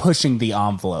kind of pushing the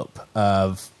envelope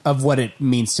of what it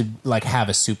means to like have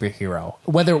a superhero,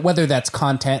 whether that's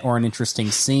content or an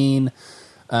interesting scene,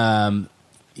 and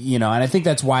I think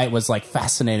that's why it was like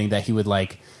fascinating that he would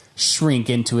like shrink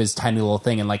into his tiny little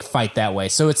thing and like fight that way.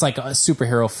 So it's like a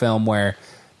superhero film where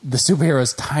the superhero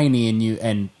is tiny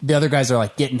and the other guys are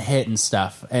like getting hit and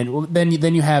stuff, and then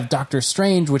you have Doctor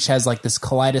Strange, which has like this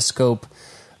kaleidoscope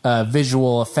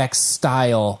visual effects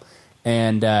style.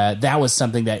 And that was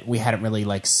something that we hadn't really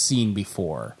like seen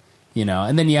before,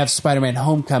 And then you have Spider-Man: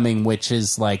 Homecoming, which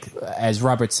is like, as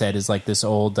Robert said, is like this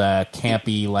old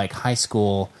campy like high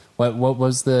school. What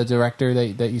was the director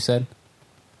that you said?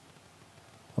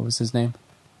 What was his name?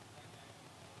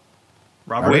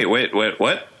 Robert. Wait,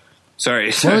 what?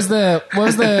 Sorry. What was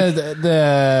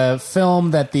the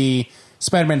film that the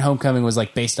Spider-Man: Homecoming was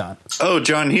like based on? Oh,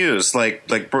 John Hughes, like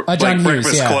John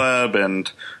Breakfast Hughes, Club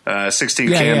and 16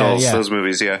 Candles, those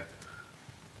movies,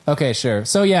 Okay, sure.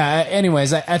 So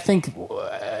anyways, I think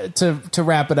to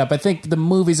wrap it up, I think the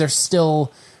movies are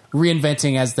still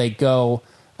reinventing as they go,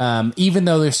 even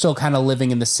though they're still kind of living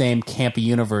in the same campy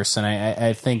universe. And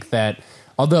I think that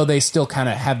although they still kind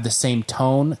of have the same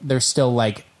tone, they're still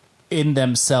like in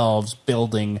themselves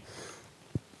building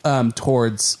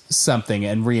towards something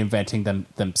and reinventing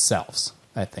themselves.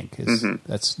 I think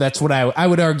that's what I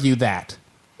would argue that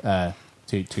to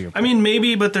your point. I mean,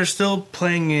 maybe, but they're still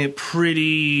playing it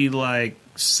pretty like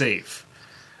safe.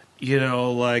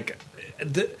 Like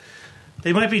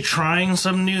they might be trying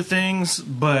some new things,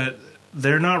 but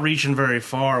they're not reaching very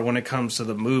far when it comes to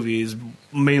the movies,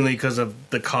 mainly because of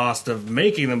the cost of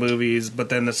making the movies, but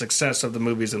then the success of the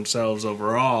movies themselves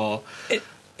overall.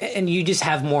 And you just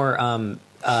have more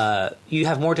you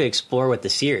have more to explore with the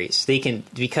series. They can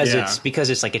because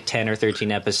it's like a 10 or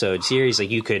 13 episode series. Like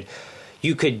you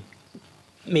could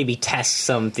maybe test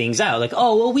some things out. Like,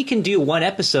 oh well, we can do one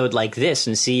episode like this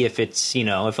and see if it's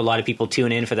if a lot of people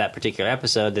tune in for that particular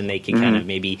episode, then they can kind of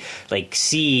maybe like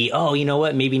see, oh, you know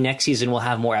what, maybe next season we'll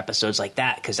have more episodes like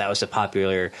that because that was a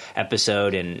popular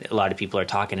episode and a lot of people are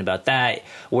talking about that.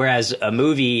 Whereas a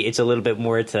movie, it's a little bit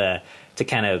more to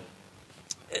kind of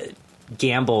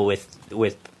gamble with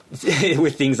with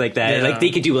things like that. Yeah. Like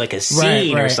they could do like a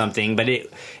scene or Right. something, but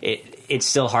it's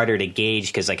still harder to gauge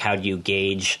because like how do you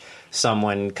gauge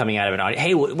someone coming out of an audience?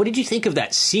 Hey, what did you think of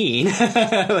that scene?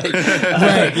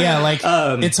 Right, yeah, like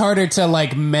it's harder to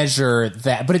like measure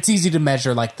that, but it's easy to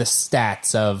measure like the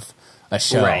stats of a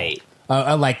show, Right.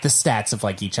 Like the stats of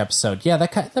like each episode. Yeah,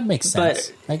 that makes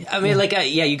sense. But I mean, like,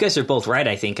 yeah, you guys are both right.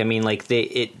 I think. I mean, like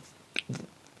the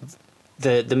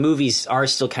movies are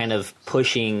still kind of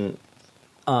pushing,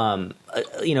 a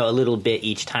little bit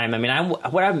each time. I mean,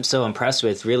 what I'm so impressed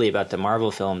with really about the Marvel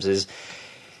films is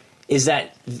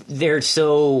that they're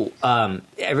so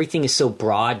everything is so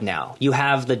broad now. You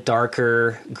have the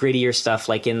darker, grittier stuff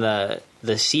like in the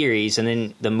series, and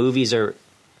then the movies are.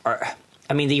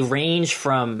 I mean, they range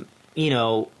from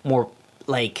more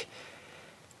like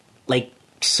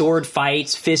sword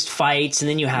fights, fist fights, and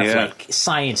then you have like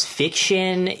science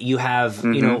fiction. You have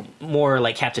more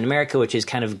like Captain America, which is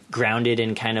kind of grounded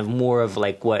in kind of more of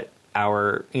like what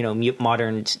our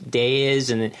modern day is,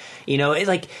 and then it's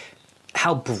like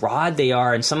how broad they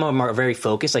are, and some of them are very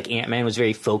focused. Like Ant-Man was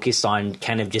very focused on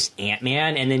kind of just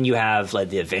Ant-Man, and then you have like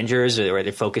the Avengers, where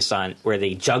they're focused on where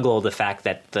they juggle the fact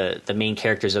that the main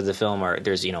characters of the film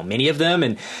there's many of them,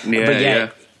 and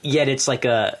yet it's like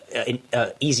a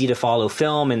easy to follow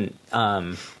film, and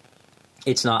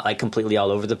it's not like completely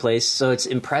all over the place. So it's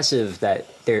impressive that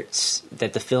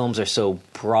the films are so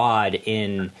broad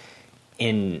in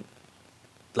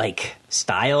like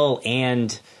style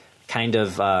and kind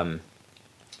of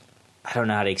I don't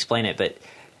know how to explain it, but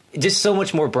just so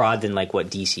much more broad than like what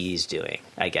DC is doing,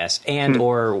 I guess, and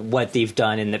or what they've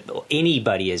done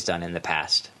anybody has done in the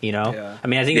past. Yeah. I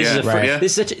mean, I think this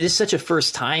Right. is such a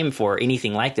first time for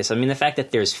anything like this. I mean, the fact that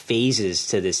there's phases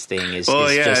to this thing is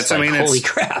just like, holy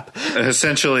crap.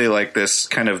 Essentially, like this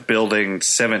kind of building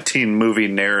 17 movie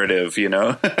narrative,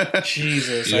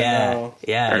 Jesus, I Yeah, know.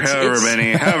 yeah. or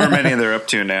however many they're up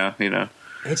to now,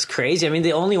 It's crazy. I mean,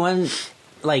 the only one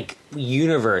like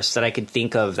universe that I could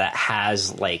think of that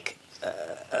has like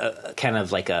kind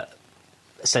of like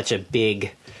such a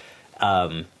big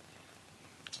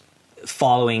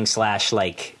following /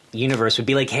 like universe would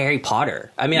be like Harry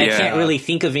Potter. I mean, I can't really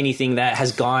think of anything that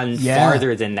has gone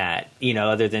farther than that,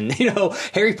 other than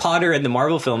Harry Potter and the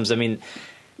Marvel films. I mean,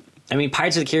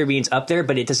 Pirates of the Caribbean's up there,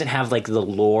 but it doesn't have like the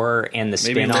lore and the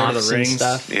Maybe Lord of spin-offs the and Rings.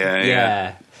 stuff.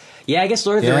 Yeah. Yeah, I guess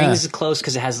Lord of the Yeah. Rings is close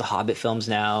because it has the Hobbit films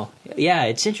now. Yeah,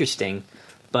 it's interesting,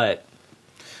 but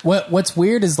What's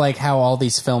weird is like how all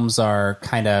these films are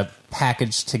kind of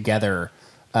packaged together.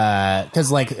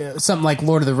 Because like something like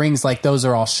Lord of the Rings, like those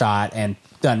are all shot and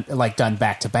done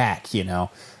back to back,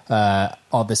 all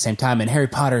at the same time. And Harry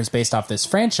Potter is based off this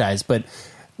franchise, but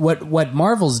what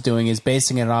Marvel's doing is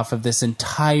basing it off of this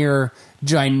entire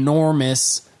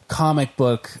ginormous comic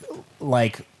book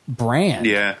like brand.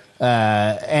 Yeah.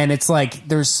 And it's like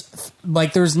there's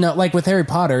no, like with Harry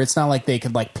Potter, it's not like they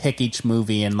could like pick each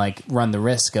movie and like run the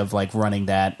risk of like running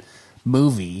that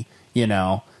movie,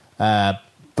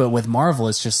 but with Marvel,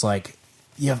 it's just like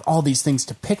you have all these things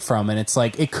to pick from, and it's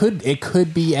like it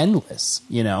could be endless,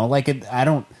 like I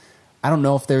don't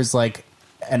know if there's like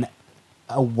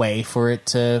a way for it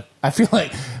to. I feel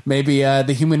like maybe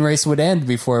the human race would end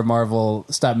before Marvel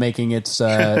stopped making its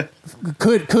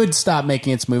could stop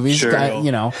making its movies. Sure.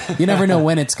 You never know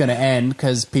when it's going to end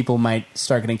because people might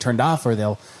start getting turned off, or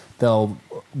they'll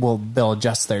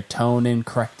adjust their tone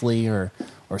incorrectly or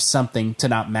something to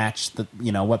not match the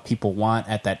what people want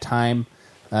at that time.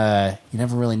 You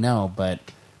never really know, but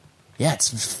yeah,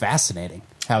 it's fascinating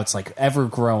how it's like ever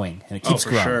growing and it keeps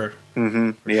for growing. sure.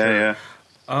 Yeah.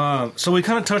 So we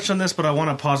kind of touched on this, but I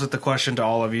want to posit the question to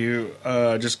all of you,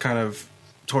 just kind of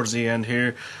towards the end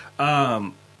here.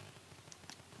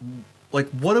 Like,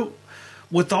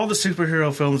 with all the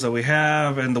superhero films that we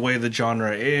have and the way the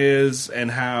genre is and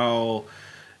how,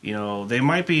 they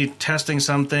might be testing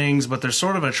some things, but there's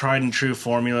sort of a tried and true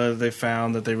formula that they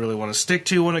found that they really want to stick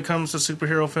to when it comes to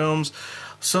superhero films.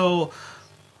 So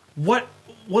what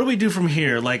do we do from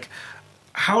here? Like,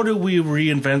 how do we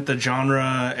reinvent the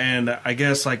genre? And I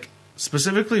guess, like,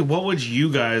 specifically, what would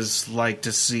you guys like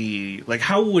to see? Like,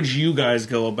 how would you guys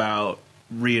go about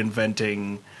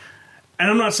reinventing and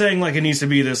I'm not saying like it needs to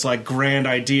be this like grand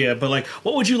idea, but like,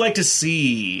 what would you like to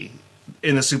see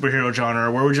in the superhero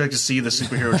genre? Where would you like to see the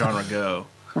superhero genre go?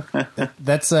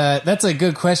 That's a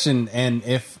good question, and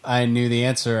if I knew the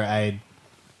answer, I'd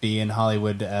be in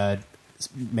Hollywood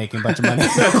making a bunch of money.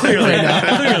 Clearly.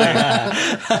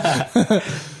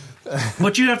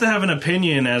 But you have to have an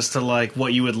opinion as to like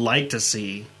what you would like to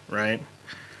see, right?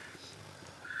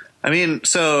 I mean,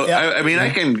 so Yeah.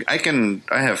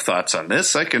 I have thoughts on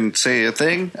this. I can say a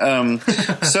thing.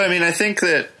 So I mean, I think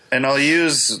that, and I'll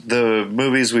use the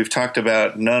movies we've talked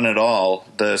about, none at all,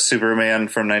 the Superman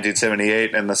from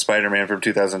 1978 and the Spider-Man from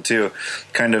 2002,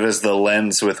 kind of as the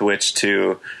lens with which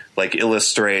to like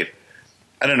illustrate.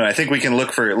 I don't know. I think we can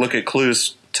look at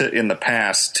clues in the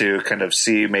past to kind of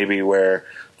see maybe where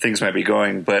things might be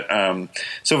going. But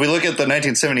so if we look at the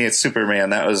 1978 Superman,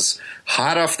 that was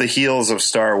hot off the heels of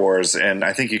Star Wars, and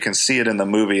I think you can see it in the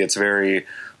movie. It's very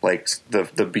like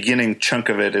the beginning chunk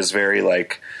of it is very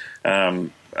like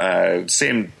same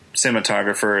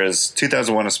cinematographer as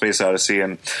 2001: A Space Odyssey,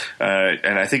 and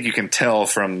I think you can tell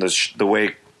from the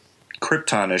way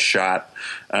Krypton is shot.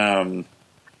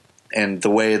 And the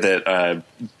way that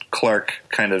Clark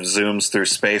kind of zooms through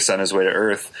space on his way to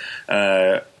Earth,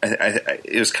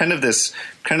 it was kind of this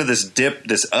dip,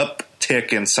 this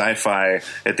uptick in sci-fi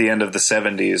at the end of the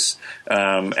 70s,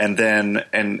 and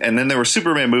then there were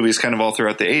Superman movies kind of all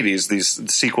throughout the 80s.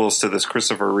 These sequels to this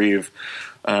Christopher Reeve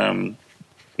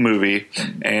movie,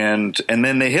 and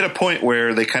then they hit a point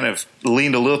where they kind of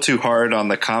leaned a little too hard on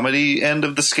the comedy end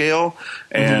of the scale,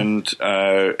 and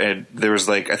there was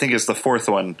like, I think it's the fourth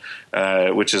one,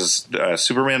 which is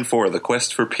Superman 4: The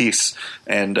Quest for Peace,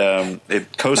 and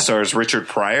it co-stars Richard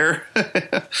Pryor,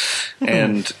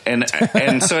 and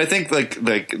so I think like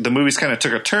the movies kind of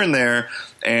took a turn there,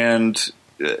 and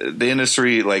the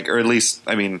industry, like, or at least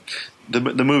I mean.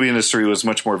 The movie industry was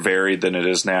much more varied than it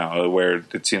is now, where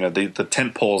it's, the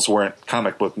tent poles weren't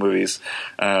comic book movies,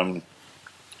 and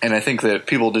I think that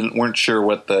people weren't sure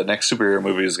what the next superhero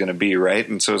movie was going to be, right?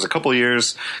 And so it was a couple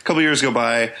years go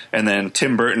by, and then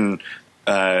Tim Burton,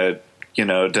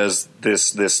 does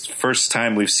this first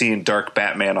time we've seen dark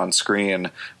Batman on screen,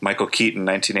 Michael Keaton,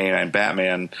 1989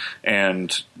 Batman,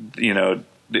 and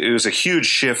it was a huge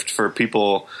shift for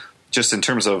people just in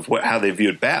terms of how they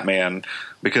viewed Batman,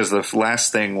 because the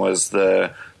last thing was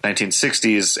the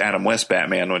 1960s Adam West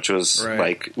Batman, which was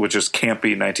which was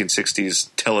campy 1960s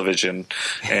television,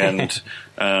 and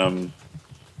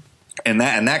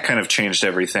that kind of changed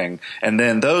everything. And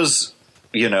then those,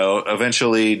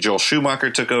 eventually Joel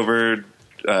Schumacher took over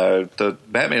the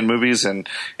Batman movies, and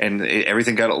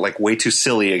everything got like way too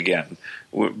silly again,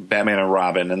 Batman and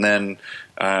Robin, and then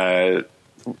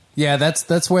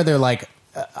that's where they're like.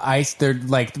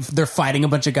 They're fighting a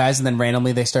bunch of guys, and then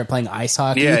randomly they start playing ice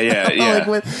hockey. Yeah. Like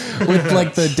with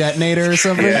like the detonator or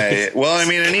something. Yeah. Well, I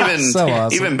mean, and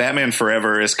awesome. even Batman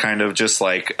Forever is kind of just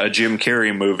like a Jim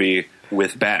Carrey movie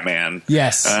with Batman.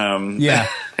 Yes. And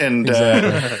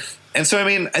exactly. And so, I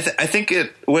mean, I think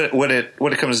what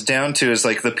it comes down to is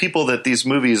like the people that these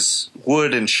movies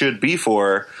would and should be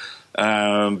for.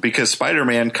 Because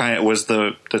Spider-Man kind of was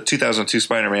the 2002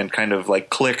 Spider-Man kind of like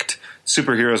clicked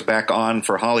superheroes back on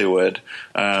for Hollywood.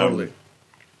 Totally.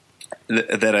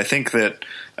 That I think that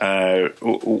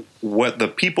what the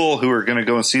people who are going to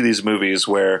go and see these movies,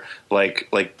 where like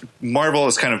Marvel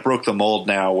has kind of broke the mold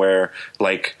now, where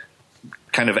like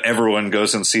kind of everyone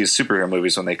goes and sees superhero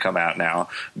movies when they come out now.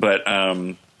 But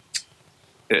I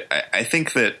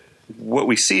think that what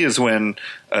we see is when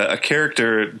a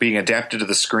character being adapted to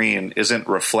the screen isn't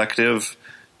reflective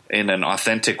in an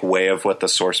authentic way of what the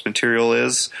source material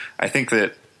is. I think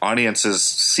that audiences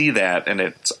see that, and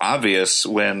it's obvious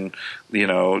when,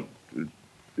 the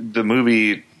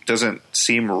movie doesn't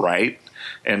seem right.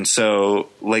 And so,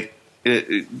 like,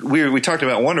 we talked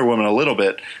about Wonder Woman a little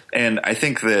bit, and I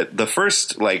think that the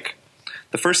first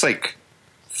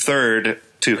third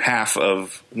to half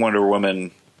of Wonder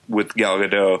Woman with Gal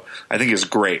Gadot, I think is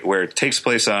great, where it takes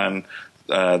place on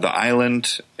the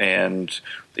island, and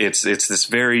it's this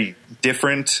very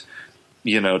different,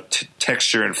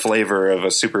 texture and flavor of a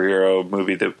superhero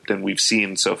movie than we've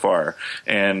seen so far,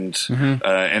 and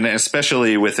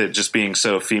especially with it just being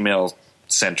so female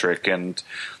centric, and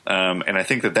I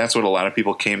think that that's what a lot of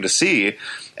people came to see,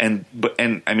 and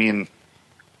I mean,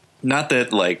 not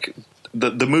that like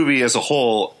the movie as a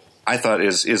whole, I thought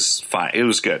is fine. It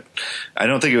was good. I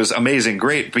don't think it was amazing,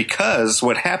 great, because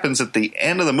what happens at the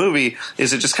end of the movie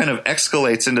is it just kind of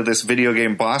escalates into this video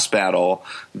game boss battle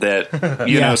that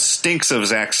stinks of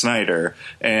Zack Snyder,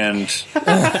 and it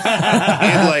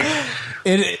like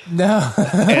no,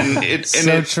 and it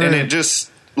so and true. and it just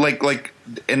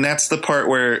and that's the part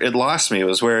where it lost me,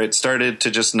 was where it started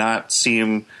to just not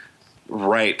seem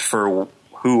right for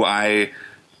who I,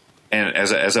 and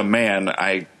as a man,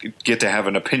 I get to have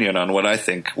an opinion on what I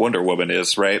think Wonder Woman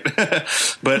is, right?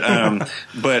 Nice. But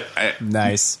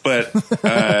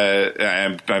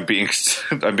I'm being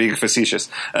facetious.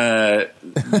 But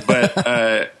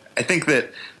I think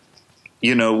that,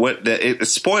 you know, it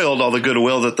spoiled all the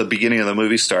goodwill that the beginning of the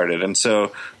movie started, and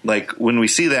so like when we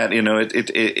see that, you know,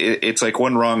 it's like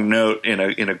one wrong note in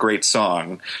a great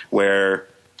song where,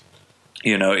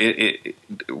 you know,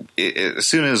 as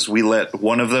soon as we let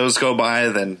one of those go by,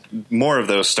 then more of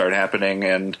those start happening,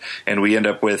 and we end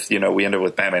up with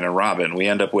Batman and Robin, we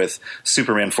end up with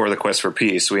Superman 4: The Quest for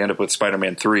Peace, we end up with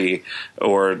Spider-Man 3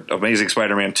 or Amazing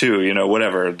Spider-Man 2, you know,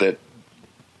 whatever, that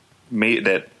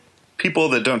people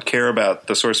that don't care about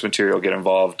the source material get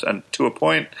involved, and to a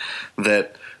point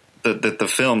that the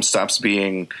film stops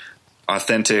being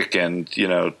authentic and, you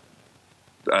know,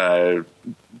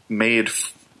 made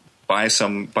by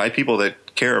people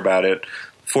that care about it,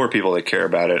 for people that care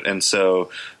about it. And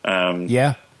so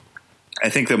I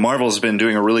think that Marvel's been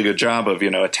doing a really good job of, you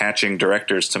know, attaching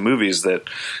directors to movies that,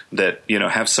 you know,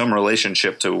 have some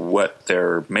relationship to what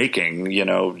they're making. You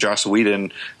know, Joss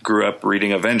Whedon grew up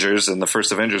reading Avengers, and the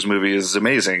first Avengers movie is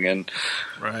amazing.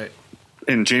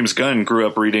 And James Gunn grew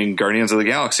up reading Guardians of the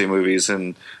Galaxy movies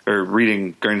or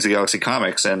reading Guardians of the Galaxy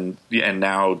comics, and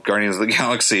now Guardians of the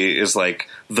Galaxy is like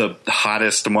the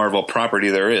hottest Marvel property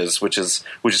there is, which is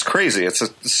crazy. It's a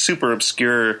super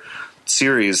obscure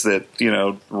series that, you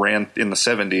know, ran in the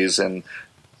 70s and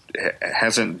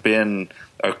hasn't been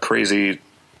a crazy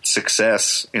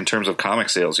success in terms of comic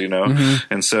sales, you know?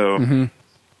 Mm-hmm. And so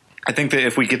I think that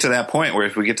if we get to that point where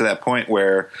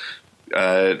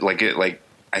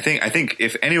I think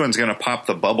if anyone's going to pop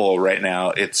the bubble right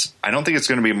now, I don't think it's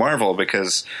going to be Marvel,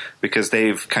 because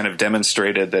they've kind of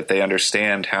demonstrated that they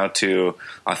understand how to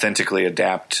authentically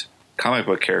adapt comic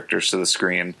book characters to the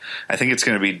screen. I think it's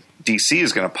going to be DC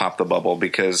is going to pop the bubble,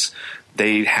 because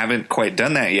they haven't quite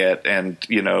done that yet. And,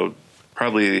 you know,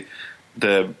 probably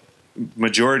the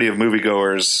majority of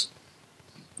moviegoers,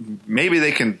 maybe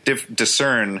they can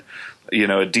discern, you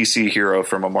know, a DC hero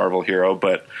from a Marvel hero.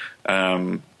 But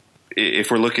if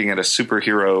we're looking at a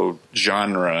superhero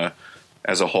genre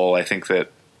as a whole, I think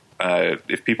that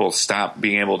if people stop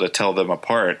being able to tell them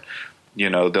apart, you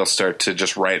know, they'll start to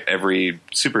just write every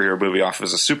superhero movie off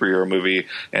as a superhero movie,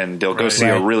 and they'll go see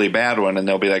a really bad one, and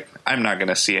they'll be like, I'm not going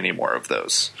to see any more of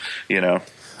those, you know?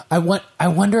 I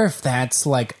wonder if that's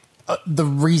like the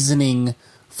reasoning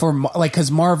for, like,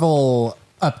 because Marvel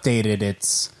updated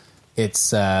its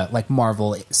like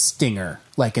Marvel Stinger,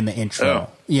 like in the intro,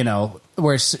 you know,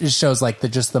 where it shows like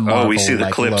the Marvel. Oh, we see the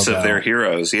like, clips logo of their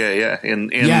heroes. Yeah. In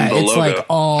the it's logo. Like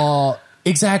all.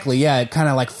 Exactly, yeah. It kind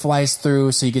of like flies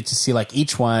through, so you get to see like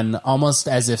each one, almost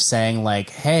as if saying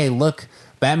like, "Hey, look,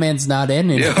 Batman's not in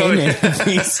these." You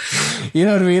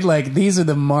know what I mean? Like, these are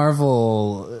the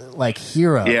Marvel like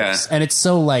heroes, and it's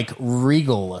so like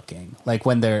regal looking. Like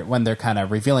when they're kind of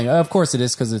revealing. Oh, of course, it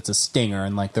is, because it's a Stinger,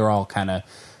 and like they're all kind of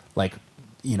like,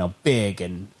 you know, big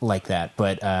and like that.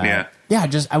 But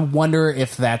just I wonder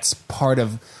if that's part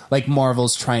of like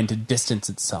Marvel's trying to distance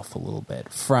itself a little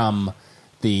bit from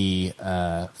the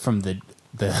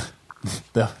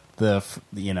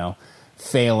you know,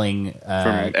 failing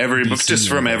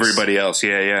from everybody else.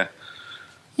 Yeah.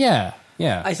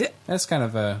 That's kind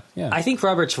of I think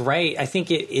Robert's right. I think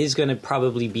it is going to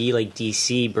probably be like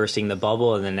DC bursting the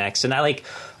bubble in the next. And I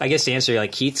guess to answer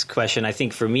like Keith's question, I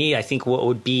think for me, I think what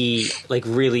would be like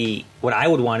really what I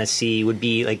would want to see would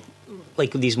be like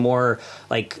these more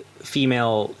like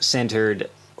female centered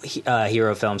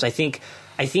hero films. I think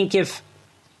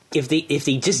if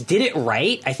they just did it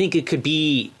right, I think it could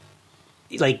be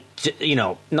like, you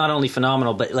know, not only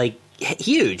phenomenal, but like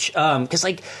huge. 'Cause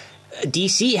like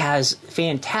DC has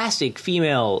fantastic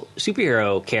female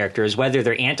superhero characters, whether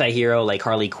they're anti-hero like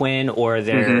Harley Quinn or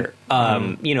they're,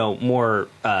 you know, more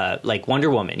like Wonder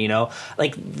Woman, you know,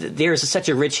 like there's such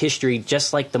a rich history,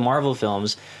 just like the Marvel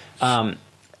films,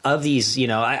 of these, you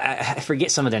know, I forget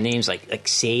some of their names, like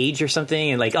Sage or something,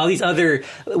 and like all these other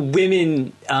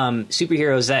women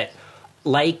superheroes that,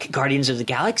 like Guardians of the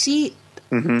Galaxy,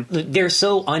 they're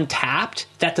so untapped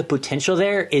that the potential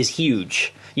there is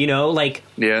huge. You know, like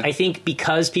I think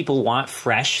because people want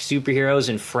fresh superheroes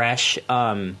and fresh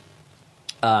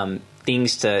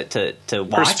things to watch,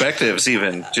 perspectives,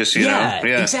 even just you know,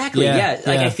 exactly, like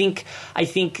I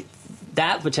think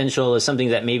that potential is something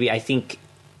that maybe I think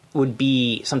would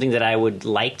be something that I would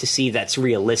like to see that's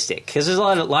realistic, because there's a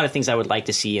lot of things I would like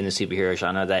to see in the superhero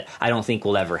genre that I don't think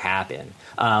will ever happen.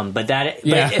 But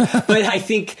I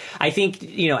think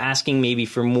asking maybe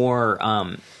for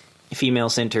more female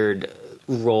centered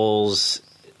roles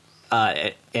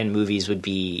and movies would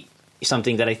be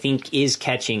something that I think is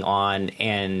catching on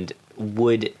and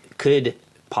could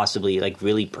possibly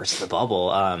really burst the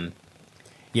bubble.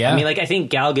 Yeah, I mean, I think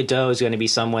Gal Gadot is going to be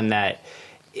someone that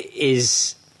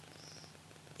is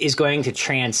going to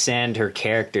transcend her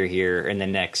character here in the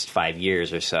next 5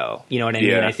 years or so. You know what I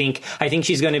mean? I think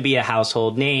she's going to be a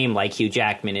household name like Hugh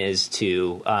Jackman is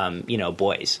to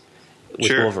boys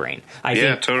with Wolverine. I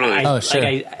think, totally.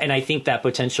 And I think that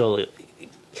potential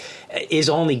is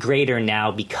only greater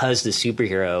now because the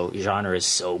superhero genre is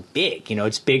so big.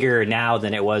 It's bigger now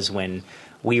than it was when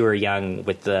we were young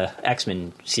with the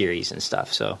X-Men series and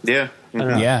stuff. So yeah, I don't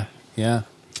know. Yeah.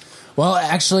 Well,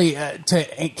 actually,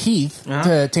 to Keith,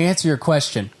 to answer your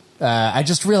question, I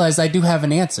just realized I do have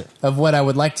an answer of what I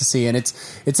would like to see, and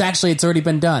it's already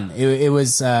been done. It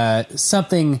was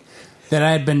something that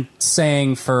I had been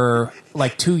saying for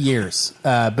 2 years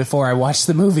before I watched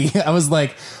the movie. I was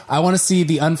like, I want to see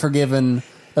the Unforgiven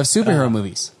of superhero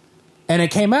movies, and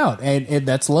it came out, and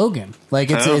that's Logan.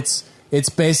 It's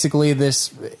basically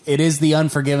this. It is the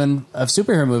Unforgiven of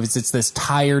superhero movies. It's this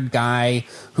tired guy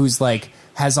who's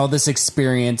has all this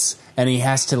experience, and he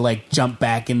has to jump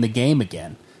back in the game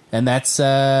again, and that's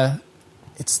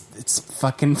it's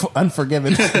fucking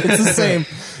Unforgiven. It's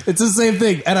the same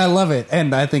thing, and I love it,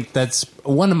 and I think that's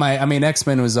one of my. I mean,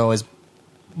 X-Men was always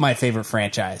my favorite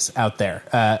franchise out there,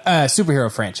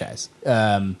 superhero franchise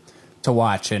to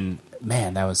watch, and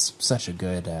man, that was such a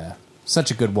good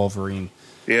Wolverine.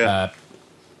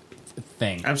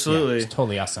 Thing. Absolutely. Yeah, it's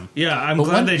totally awesome. Yeah, I'm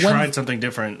glad they tried something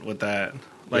different with that.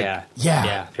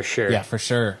 Yeah, for sure. Yeah, for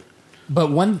sure.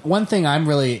 But one thing I'm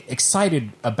really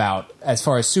excited about as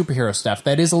far as superhero stuff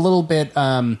that is a little bit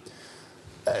that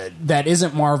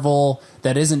isn't Marvel,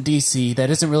 that isn't DC, that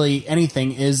isn't really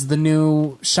anything is the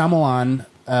new Shyamalan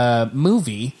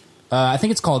movie. I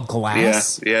think it's called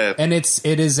Glass. Yeah. And it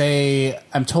is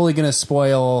I'm totally going to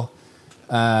spoil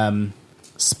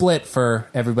Split for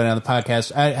everybody on the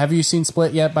podcast. Have you seen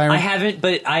Split yet, Byron? I haven't,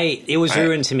 but it was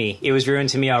ruined to me. It was ruined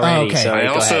to me already. Okay. So I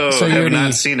go also ahead. have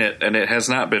not seen it, and it has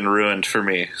not been ruined for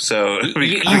me. So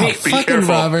be fucking careful.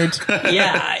 Robert.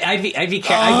 Yeah, I'd be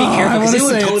careful because it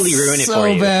would totally ruin it for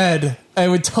you. So bad. I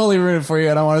would totally ruin it for you,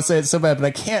 and I want to say it so bad, but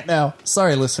I can't now.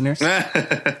 Sorry, listeners.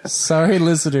 Sorry,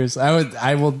 listeners.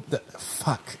 I will.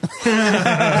 Fuck.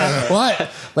 What?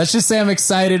 Let's just say I'm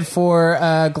excited for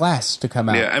Glass to come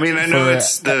out. Yeah, I mean, I know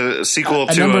it's the sequel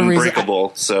to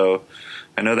Unbreakable, so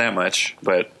I know that much.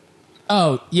 But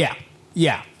yeah.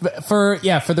 For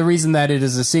the reason that it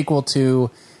is a sequel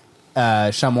to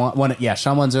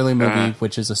Shyamalan's early movie,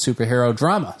 which is a superhero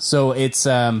drama. So it's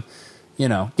getting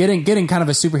kind of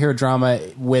a superhero drama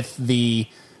with the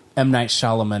M. Night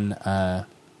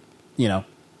Shyamalan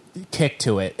kick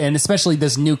to it, and especially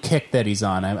this new kick that he's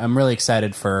on. I'm really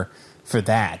excited for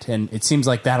that, and it seems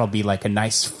like that'll be a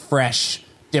nice, fresh,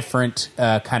 different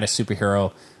kind of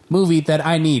superhero movie that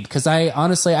I need, because I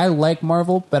honestly like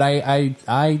Marvel, but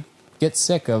I get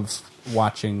sick of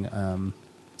watching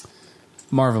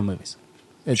Marvel movies.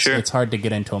 It's hard to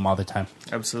get into them all the time.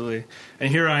 Absolutely. And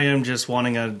here I am just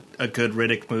wanting a good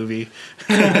Riddick movie.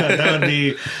 That would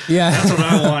be... Yeah. That's what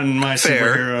I want in my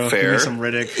superhero. Fair. Give me some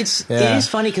Riddick. It is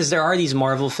funny because there are these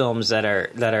Marvel films that are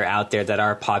out there that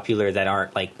are popular that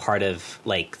aren't part of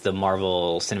the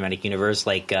Marvel Cinematic Universe,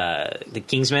 the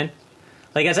Kingsman.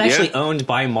 It's actually owned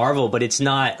by Marvel, but it's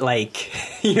not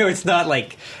it's not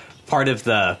part of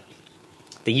the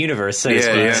universe, so to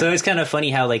speak. Yeah. So it's kind of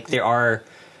funny how there are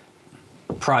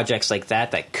projects like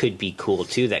that could be cool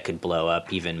too, that could blow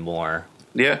up even more.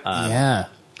 Yeah.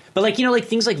 But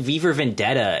things like V for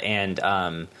Vendetta and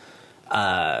other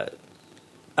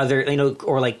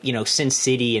or Sin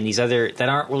City and these other that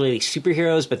aren't really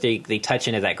superheroes, but they touch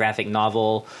into that graphic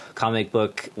novel comic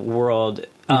book world.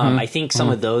 I think some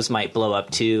of those might blow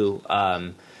up too.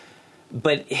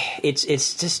 But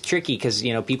it's just tricky because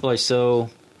people are so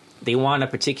they want a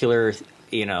particular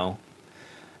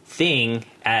thing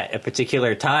at a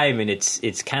particular time, and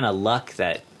it's kind of luck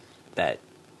that that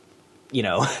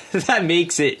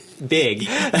makes it big.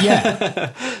 How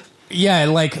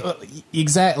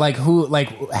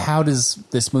does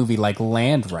this movie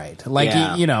land right?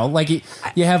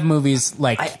 You have movies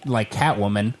like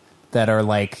Catwoman that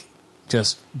are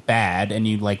just bad, and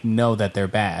you know that they're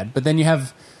bad, but then you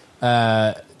have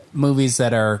movies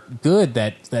that are good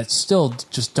that still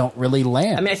just don't really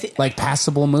land. I mean, like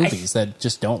passable movies that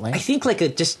just don't land. I think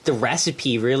just the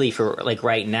recipe really for like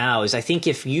right now is I think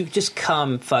if you just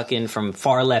come fucking from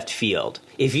far left field,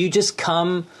 if you just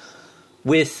come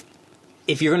with,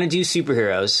 if you're going to do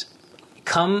superheroes,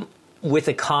 come with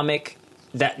a comic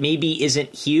that maybe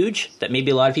isn't huge, that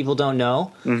maybe a lot of people don't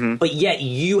know, but yet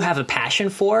you have a passion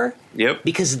for. Yep.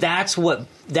 Because that's what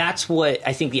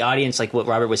I think the audience, like what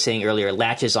Robert was saying earlier,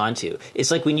 latches onto.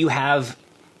 It's like when you have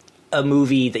a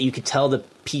movie that you could tell the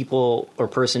people or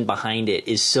person behind it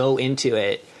is so into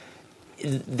it,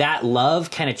 that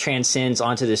love kind of transcends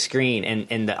onto the screen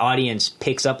and the audience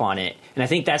picks up on it. And I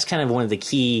think that's kind of one of the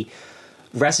key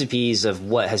recipes of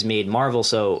what has made Marvel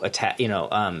so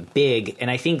big.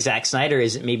 And I think Zack Snyder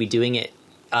isn't maybe doing it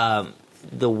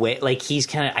the way, like he's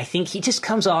kind of, I think he just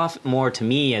comes off more to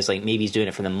me as like maybe he's doing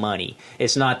it for the money.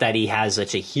 It's not that he has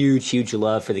such a huge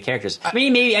love for the characters. I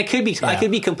mean, maybe I could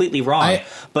be completely wrong,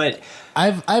 but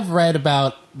I've read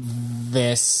about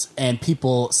this and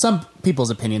some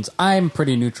people's opinions. I'm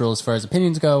pretty neutral as far as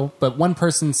opinions go, but one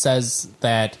person says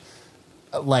that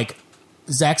like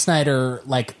Zack Snyder,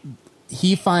 like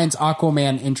he finds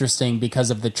Aquaman interesting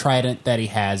because of the trident that he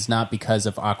has, not because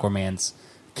of Aquaman's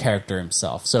character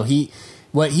himself. So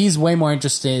what he's way more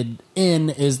interested in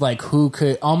is like who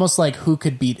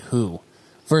could beat who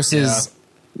versus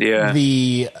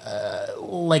the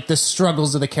like the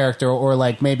struggles of the character, or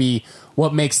like maybe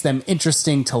what makes them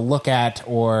interesting to look at,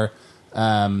 or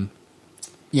but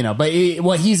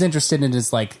what he's interested in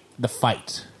is like the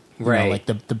fight, right? Like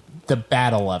the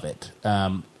battle of it,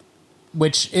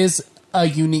 which is a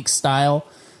unique style,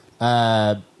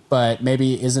 but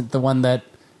maybe isn't the one that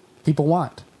people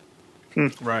want.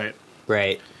 Right.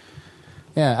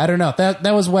 Yeah, I don't know.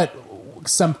 That was what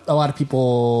a lot of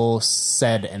people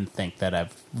said and think that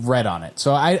I've read on it.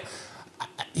 So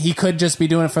he could just be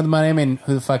doing it for the money. I mean,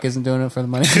 who the fuck isn't doing it for the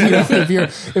money? If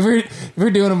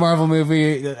you're doing a Marvel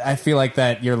movie, I feel like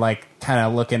that you're like kind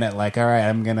of looking at like, all right,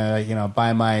 I'm gonna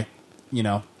buy my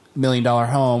 $1 million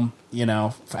home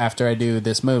after I do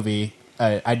this movie,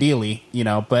 ideally,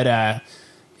 but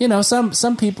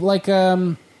some people like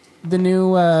the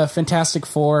new Fantastic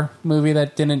Four movie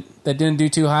that didn't do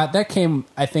too hot. That came,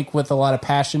 I think, with a lot of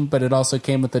passion, but it also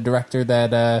came with the director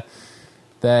that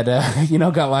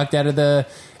got locked out of the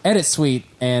edit suite,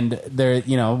 and there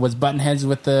was button heads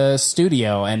with the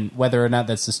studio, and whether or not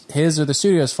that's his or the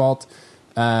studio's fault,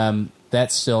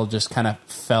 that still just kind of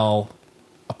fell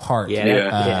apart.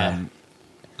 Yeah.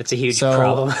 It's a huge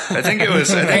problem. I think it was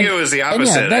the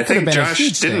opposite. I think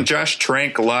Josh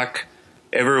Trank lock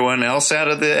everyone else out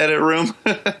of the edit room.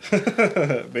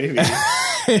 Maybe.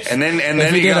 and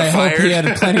then he got fired. Hope he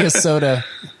had plenty of soda.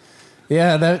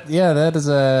 That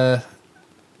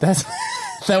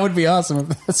would be awesome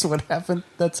if that's what happened.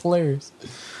 That's hilarious.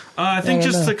 I think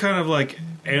to kind of like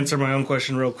answer my own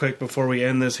question real quick before we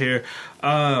end this here,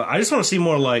 I just want to see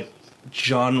more like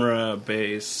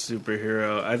genre-based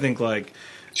superhero. I think like,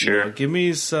 sure, give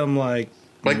me some like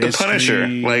mystery. The Punisher,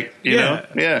 like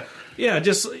yeah,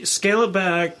 just scale it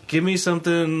back. Give me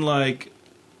something like,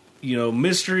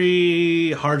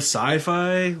 mystery, hard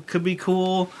sci-fi could be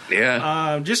cool.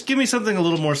 Yeah. Just give me something a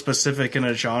little more specific in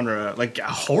a genre, like a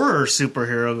horror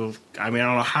superhero. I mean, I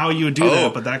don't know how you would do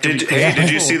that, but that could be cool. Did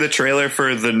you see the trailer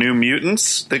for the New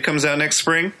Mutants that comes out next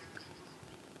spring?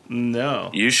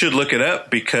 No. You should look it up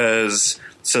because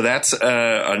that's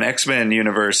an X-Men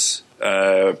universe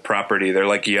property. They're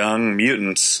like young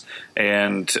mutants,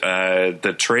 and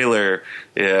the trailer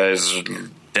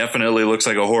definitely looks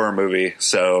like a horror movie.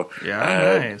 So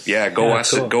nice. Go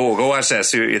watch it. Go watch that.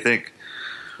 See what you think.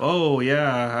 Oh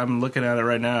yeah, I'm looking at it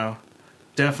right now.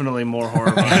 Definitely more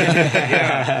horror.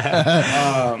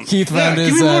 Keith found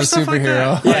his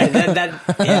superhero. Like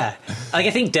like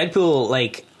I think Deadpool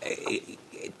like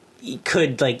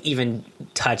could like even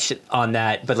touch on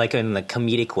that, but like in the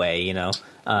comedic way,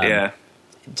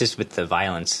 just with the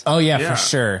violence. Oh yeah, for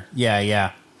sure.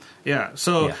 Yeah.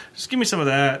 So just give me some of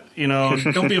that.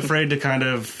 Don't be afraid to kind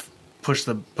of push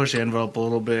the envelope a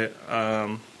little bit.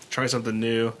 Try something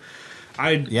new.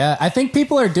 I think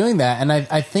people are doing that, and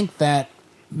I think that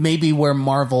maybe where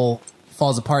Marvel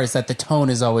falls apart is that the tone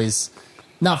is always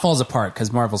not falls apart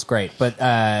because Marvel's great, but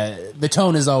the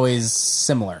tone is always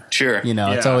similar. Sure,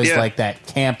 it's always like that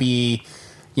campy.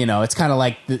 It's kind of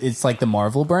like it's like the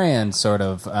Marvel brand, sort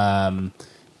of.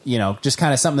 Just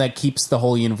kind of something that keeps the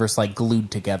whole universe like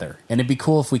glued together. And it'd be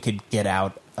cool if we could get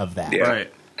out of that. Yeah.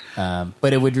 Right.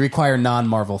 But it would require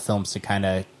non-Marvel films to kind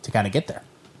of get there.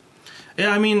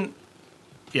 Yeah, I mean,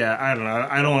 yeah, I don't know.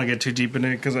 I don't want to get too deep in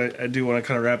it because I do want to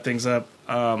kind of wrap things up.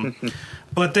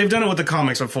 But they've done it with the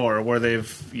comics before, where they've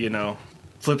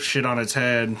flipped shit on its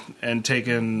head and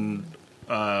taken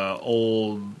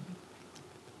old,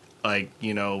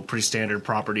 pretty standard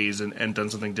properties and done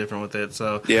something different with it.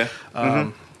 So Yeah.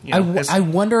 I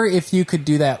wonder if you could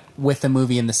do that with a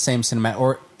movie in the same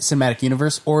cinematic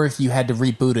universe, or if you had to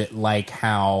reboot it like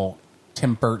how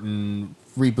Tim Burton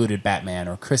rebooted Batman,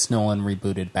 or Chris Nolan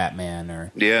rebooted Batman,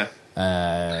 or Yeah.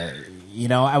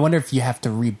 I wonder if you have to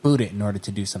reboot it in order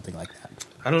to do something like that.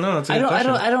 I don't know. That's a good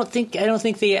question. I don't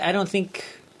think.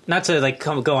 Not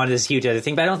to go on to this huge other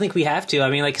thing, but I don't think we have to.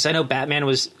 I mean, because I know Ben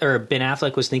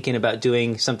Affleck was thinking about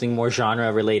doing something more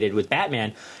genre related with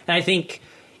Batman, and I think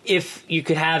if you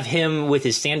could have him with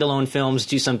his standalone films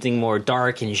do something more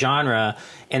dark and genre,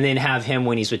 and then have him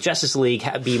when he's with Justice League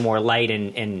be more light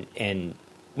and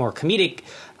more comedic,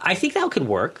 I think that could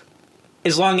work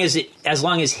as long as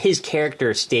his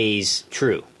character stays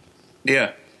true.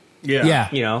 Yeah. Yeah.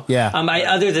 Yeah.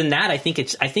 Other than that, I think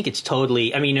it's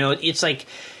totally. I mean, it's like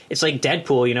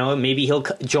Deadpool. Maybe he'll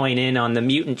join in on the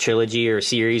Mutant trilogy or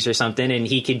series or something, and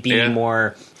he could be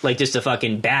more like just a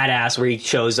fucking badass where he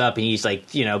shows up and he's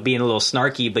being a little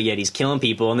snarky, but yet he's killing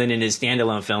people. And then in his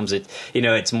standalone films,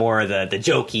 it's more the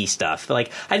jokey stuff. I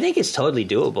think it's totally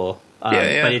doable.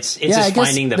 But it's just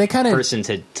finding the person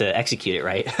to execute it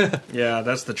right. Yeah,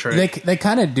 that's the trick. They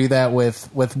kind of do that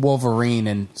with Wolverine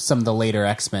and some of the later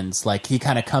X-Men's. Like, he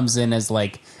kind of comes in as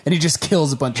and he just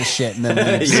kills a bunch of shit and then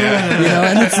leaves.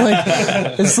 And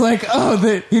it's like, oh,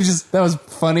 that was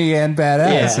funny and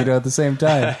badass, at the same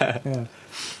time. Yeah.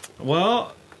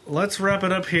 Well, let's wrap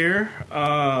it up here.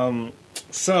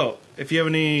 So, if you have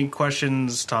any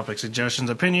questions, topic suggestions,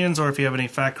 opinions, or if you have any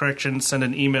fact corrections, send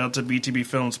an email to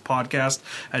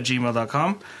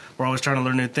btbfilmspodcast@gmail.com. We're always trying to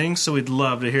learn new things, so we'd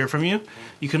love to hear from you.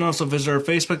 You can also visit our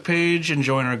Facebook page and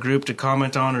join our group to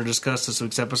comment on or discuss this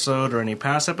week's episode or any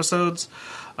past episodes.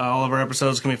 All of our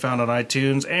episodes can be found on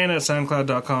iTunes and at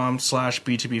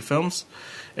soundcloud.com/btbfilms.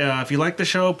 If you like the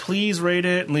show, please rate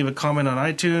it and leave a comment on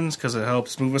iTunes because it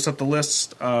helps move us up the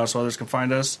list so others can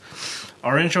find us.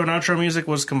 Our intro and outro music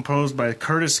was composed by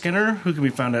Curtis Skinner, who can be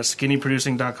found at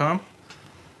skinnyproducing.com.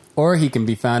 Or he can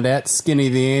be found at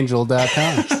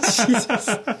skinnytheangel.com.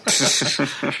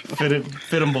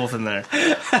 Fit them both in there.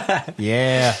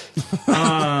 Yeah.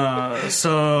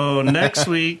 So next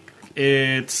week,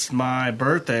 it's my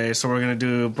birthday, so we're going to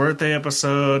do a birthday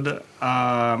episode,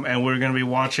 and we're going to be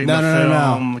watching the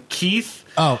film Keith.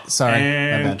 Oh, sorry.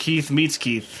 And Keith Meets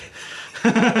Keith.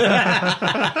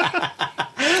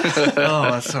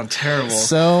 Oh, that sounds terrible.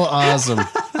 So awesome.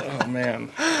 Oh, man.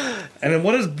 And then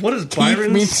what is Byron's?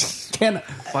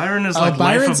 Byron is like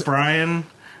Byron's, Life of Brian.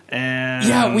 And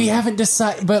yeah, we haven't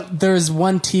decided, but there's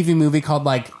one TV movie called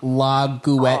La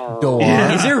Gouette d'Or.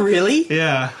 Yeah. Is there really?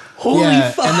 Yeah. Holy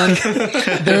fuck. And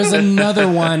then there's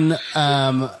another one.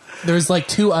 There's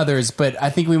two others, but I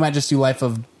think we might just do Life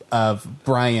of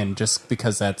Brian just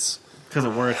because that's... Because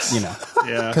it works. Yeah.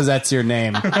 Because that's your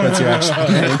name. That's your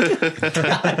actual name.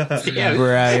 Damn.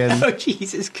 Brian. Oh,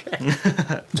 Jesus Christ.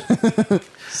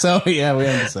 So, yeah, we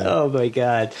haven't decided. Oh, my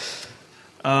God.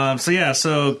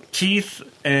 So Keith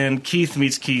and Keith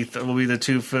Meets Keith will be the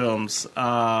two films.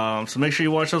 So make sure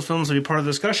you watch those films and be part of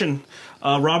the discussion.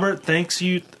 Robert, thank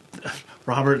you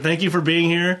for being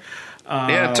here.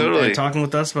 Yeah, totally. And talking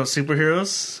with us about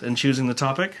superheroes and choosing the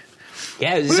topic.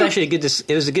 Yeah, it was actually it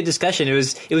was a good discussion. It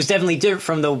was definitely different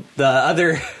from the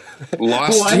other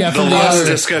lost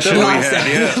discussion the we lost,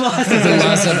 had. Yeah. the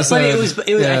lost episode. But it was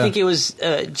Yeah. I think it was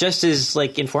just as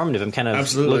informative. I'm kind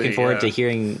of looking forward to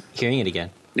hearing it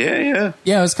again. Yeah.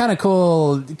 Yeah, it was kind of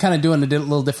cool, kind of doing a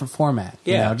little different format.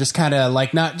 Yeah. Just kind of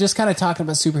not just kind of talking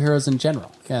about superheroes in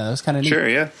general. Yeah, that was kind of neat. Sure,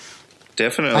 yeah.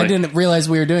 Definitely. I didn't realize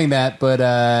we were doing that, but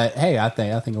hey, I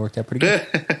think it worked out pretty good.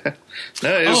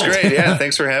 No, it was great. Yeah,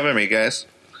 thanks for having me, guys.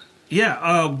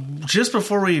 Yeah, just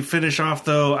before we finish off,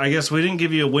 though, I guess we didn't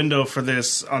give you a window for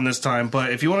this on this time,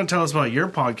 but if you want to tell us about your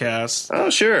podcast, oh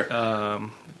sure,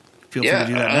 feel free to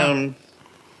do that now.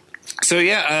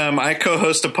 I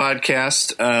co-host a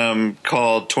podcast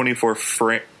called 24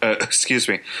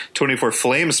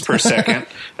 Flames Per Second,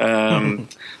 and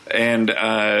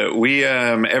we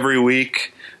every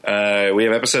week. We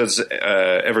have episodes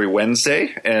every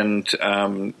Wednesday, and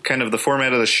kind of the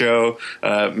format of the show,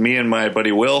 me and my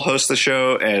buddy Will host the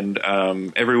show, and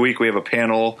every week we have a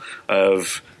panel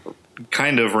of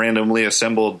kind of randomly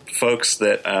assembled folks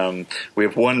that we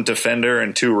have one defender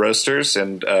and two roasters,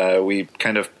 and we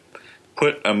kind of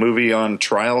put a movie on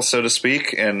trial, so to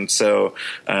speak, and so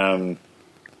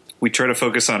we try to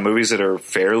focus on movies that are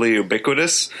fairly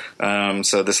ubiquitous.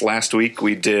 So this last week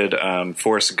we did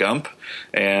Forrest Gump,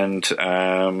 and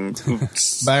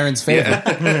Byron's favorite.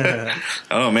 Yeah.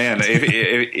 Oh man,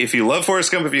 if you love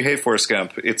Forrest Gump, if you hate Forrest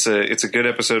Gump, it's a good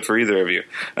episode for either of you.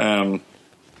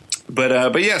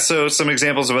 But yeah, so some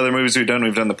examples of other movies we've done.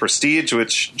 We've done The Prestige,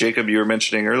 which Jacob, you were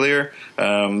mentioning earlier.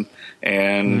 We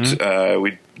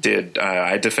did,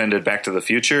 I defended Back to the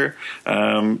Future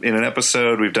in an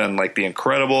episode. We've done like The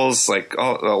Incredibles, like a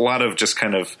lot of just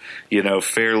kind of,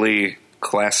 fairly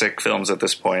classic films at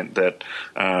this point that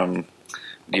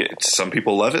some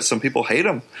people love it, some people hate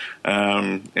them.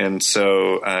 And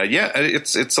so,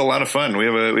 it's a lot of fun. We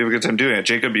have a good time doing it.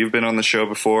 Jacob, you've been on the show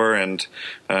before, and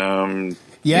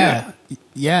Yeah,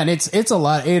 and it's a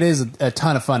lot. It is a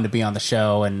ton of fun to be on the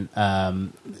show, and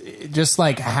just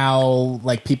like how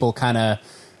like people kind of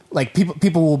like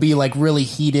people will be like really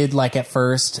heated like at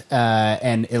first,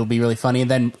 and it'll be really funny, and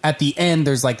then at the end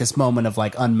there's like this moment of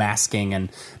like unmasking,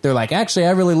 and they're like, actually,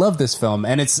 I really love this film,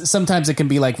 and sometimes it can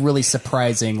be like really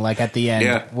surprising, like at the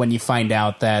end when you find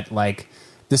out that like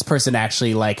this person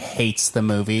actually like hates the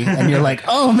movie, and you're like,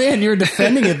 oh man, you're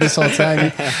defending it this whole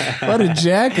time. What a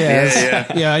jackass.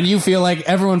 Yeah. And you feel like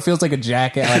everyone feels like a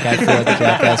jackass. Like I feel like a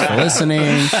jackass for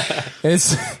listening.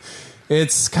 It's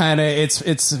a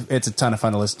ton of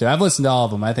fun to listen to. I've listened to all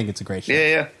of them. I think it's a great show.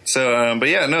 Yeah. So,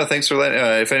 thanks for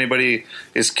that. If anybody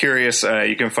is curious,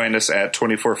 you can find us at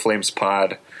 24 Flames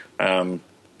Pod,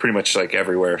 pretty much like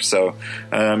everywhere. So,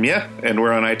 and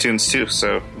we're on iTunes too.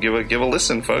 So give a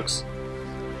listen, folks.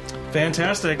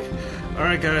 Fantastic. All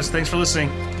right, guys. Thanks for listening.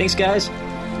 Thanks, guys.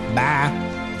 Bye.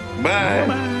 Bye.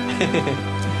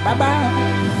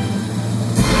 Bye-bye.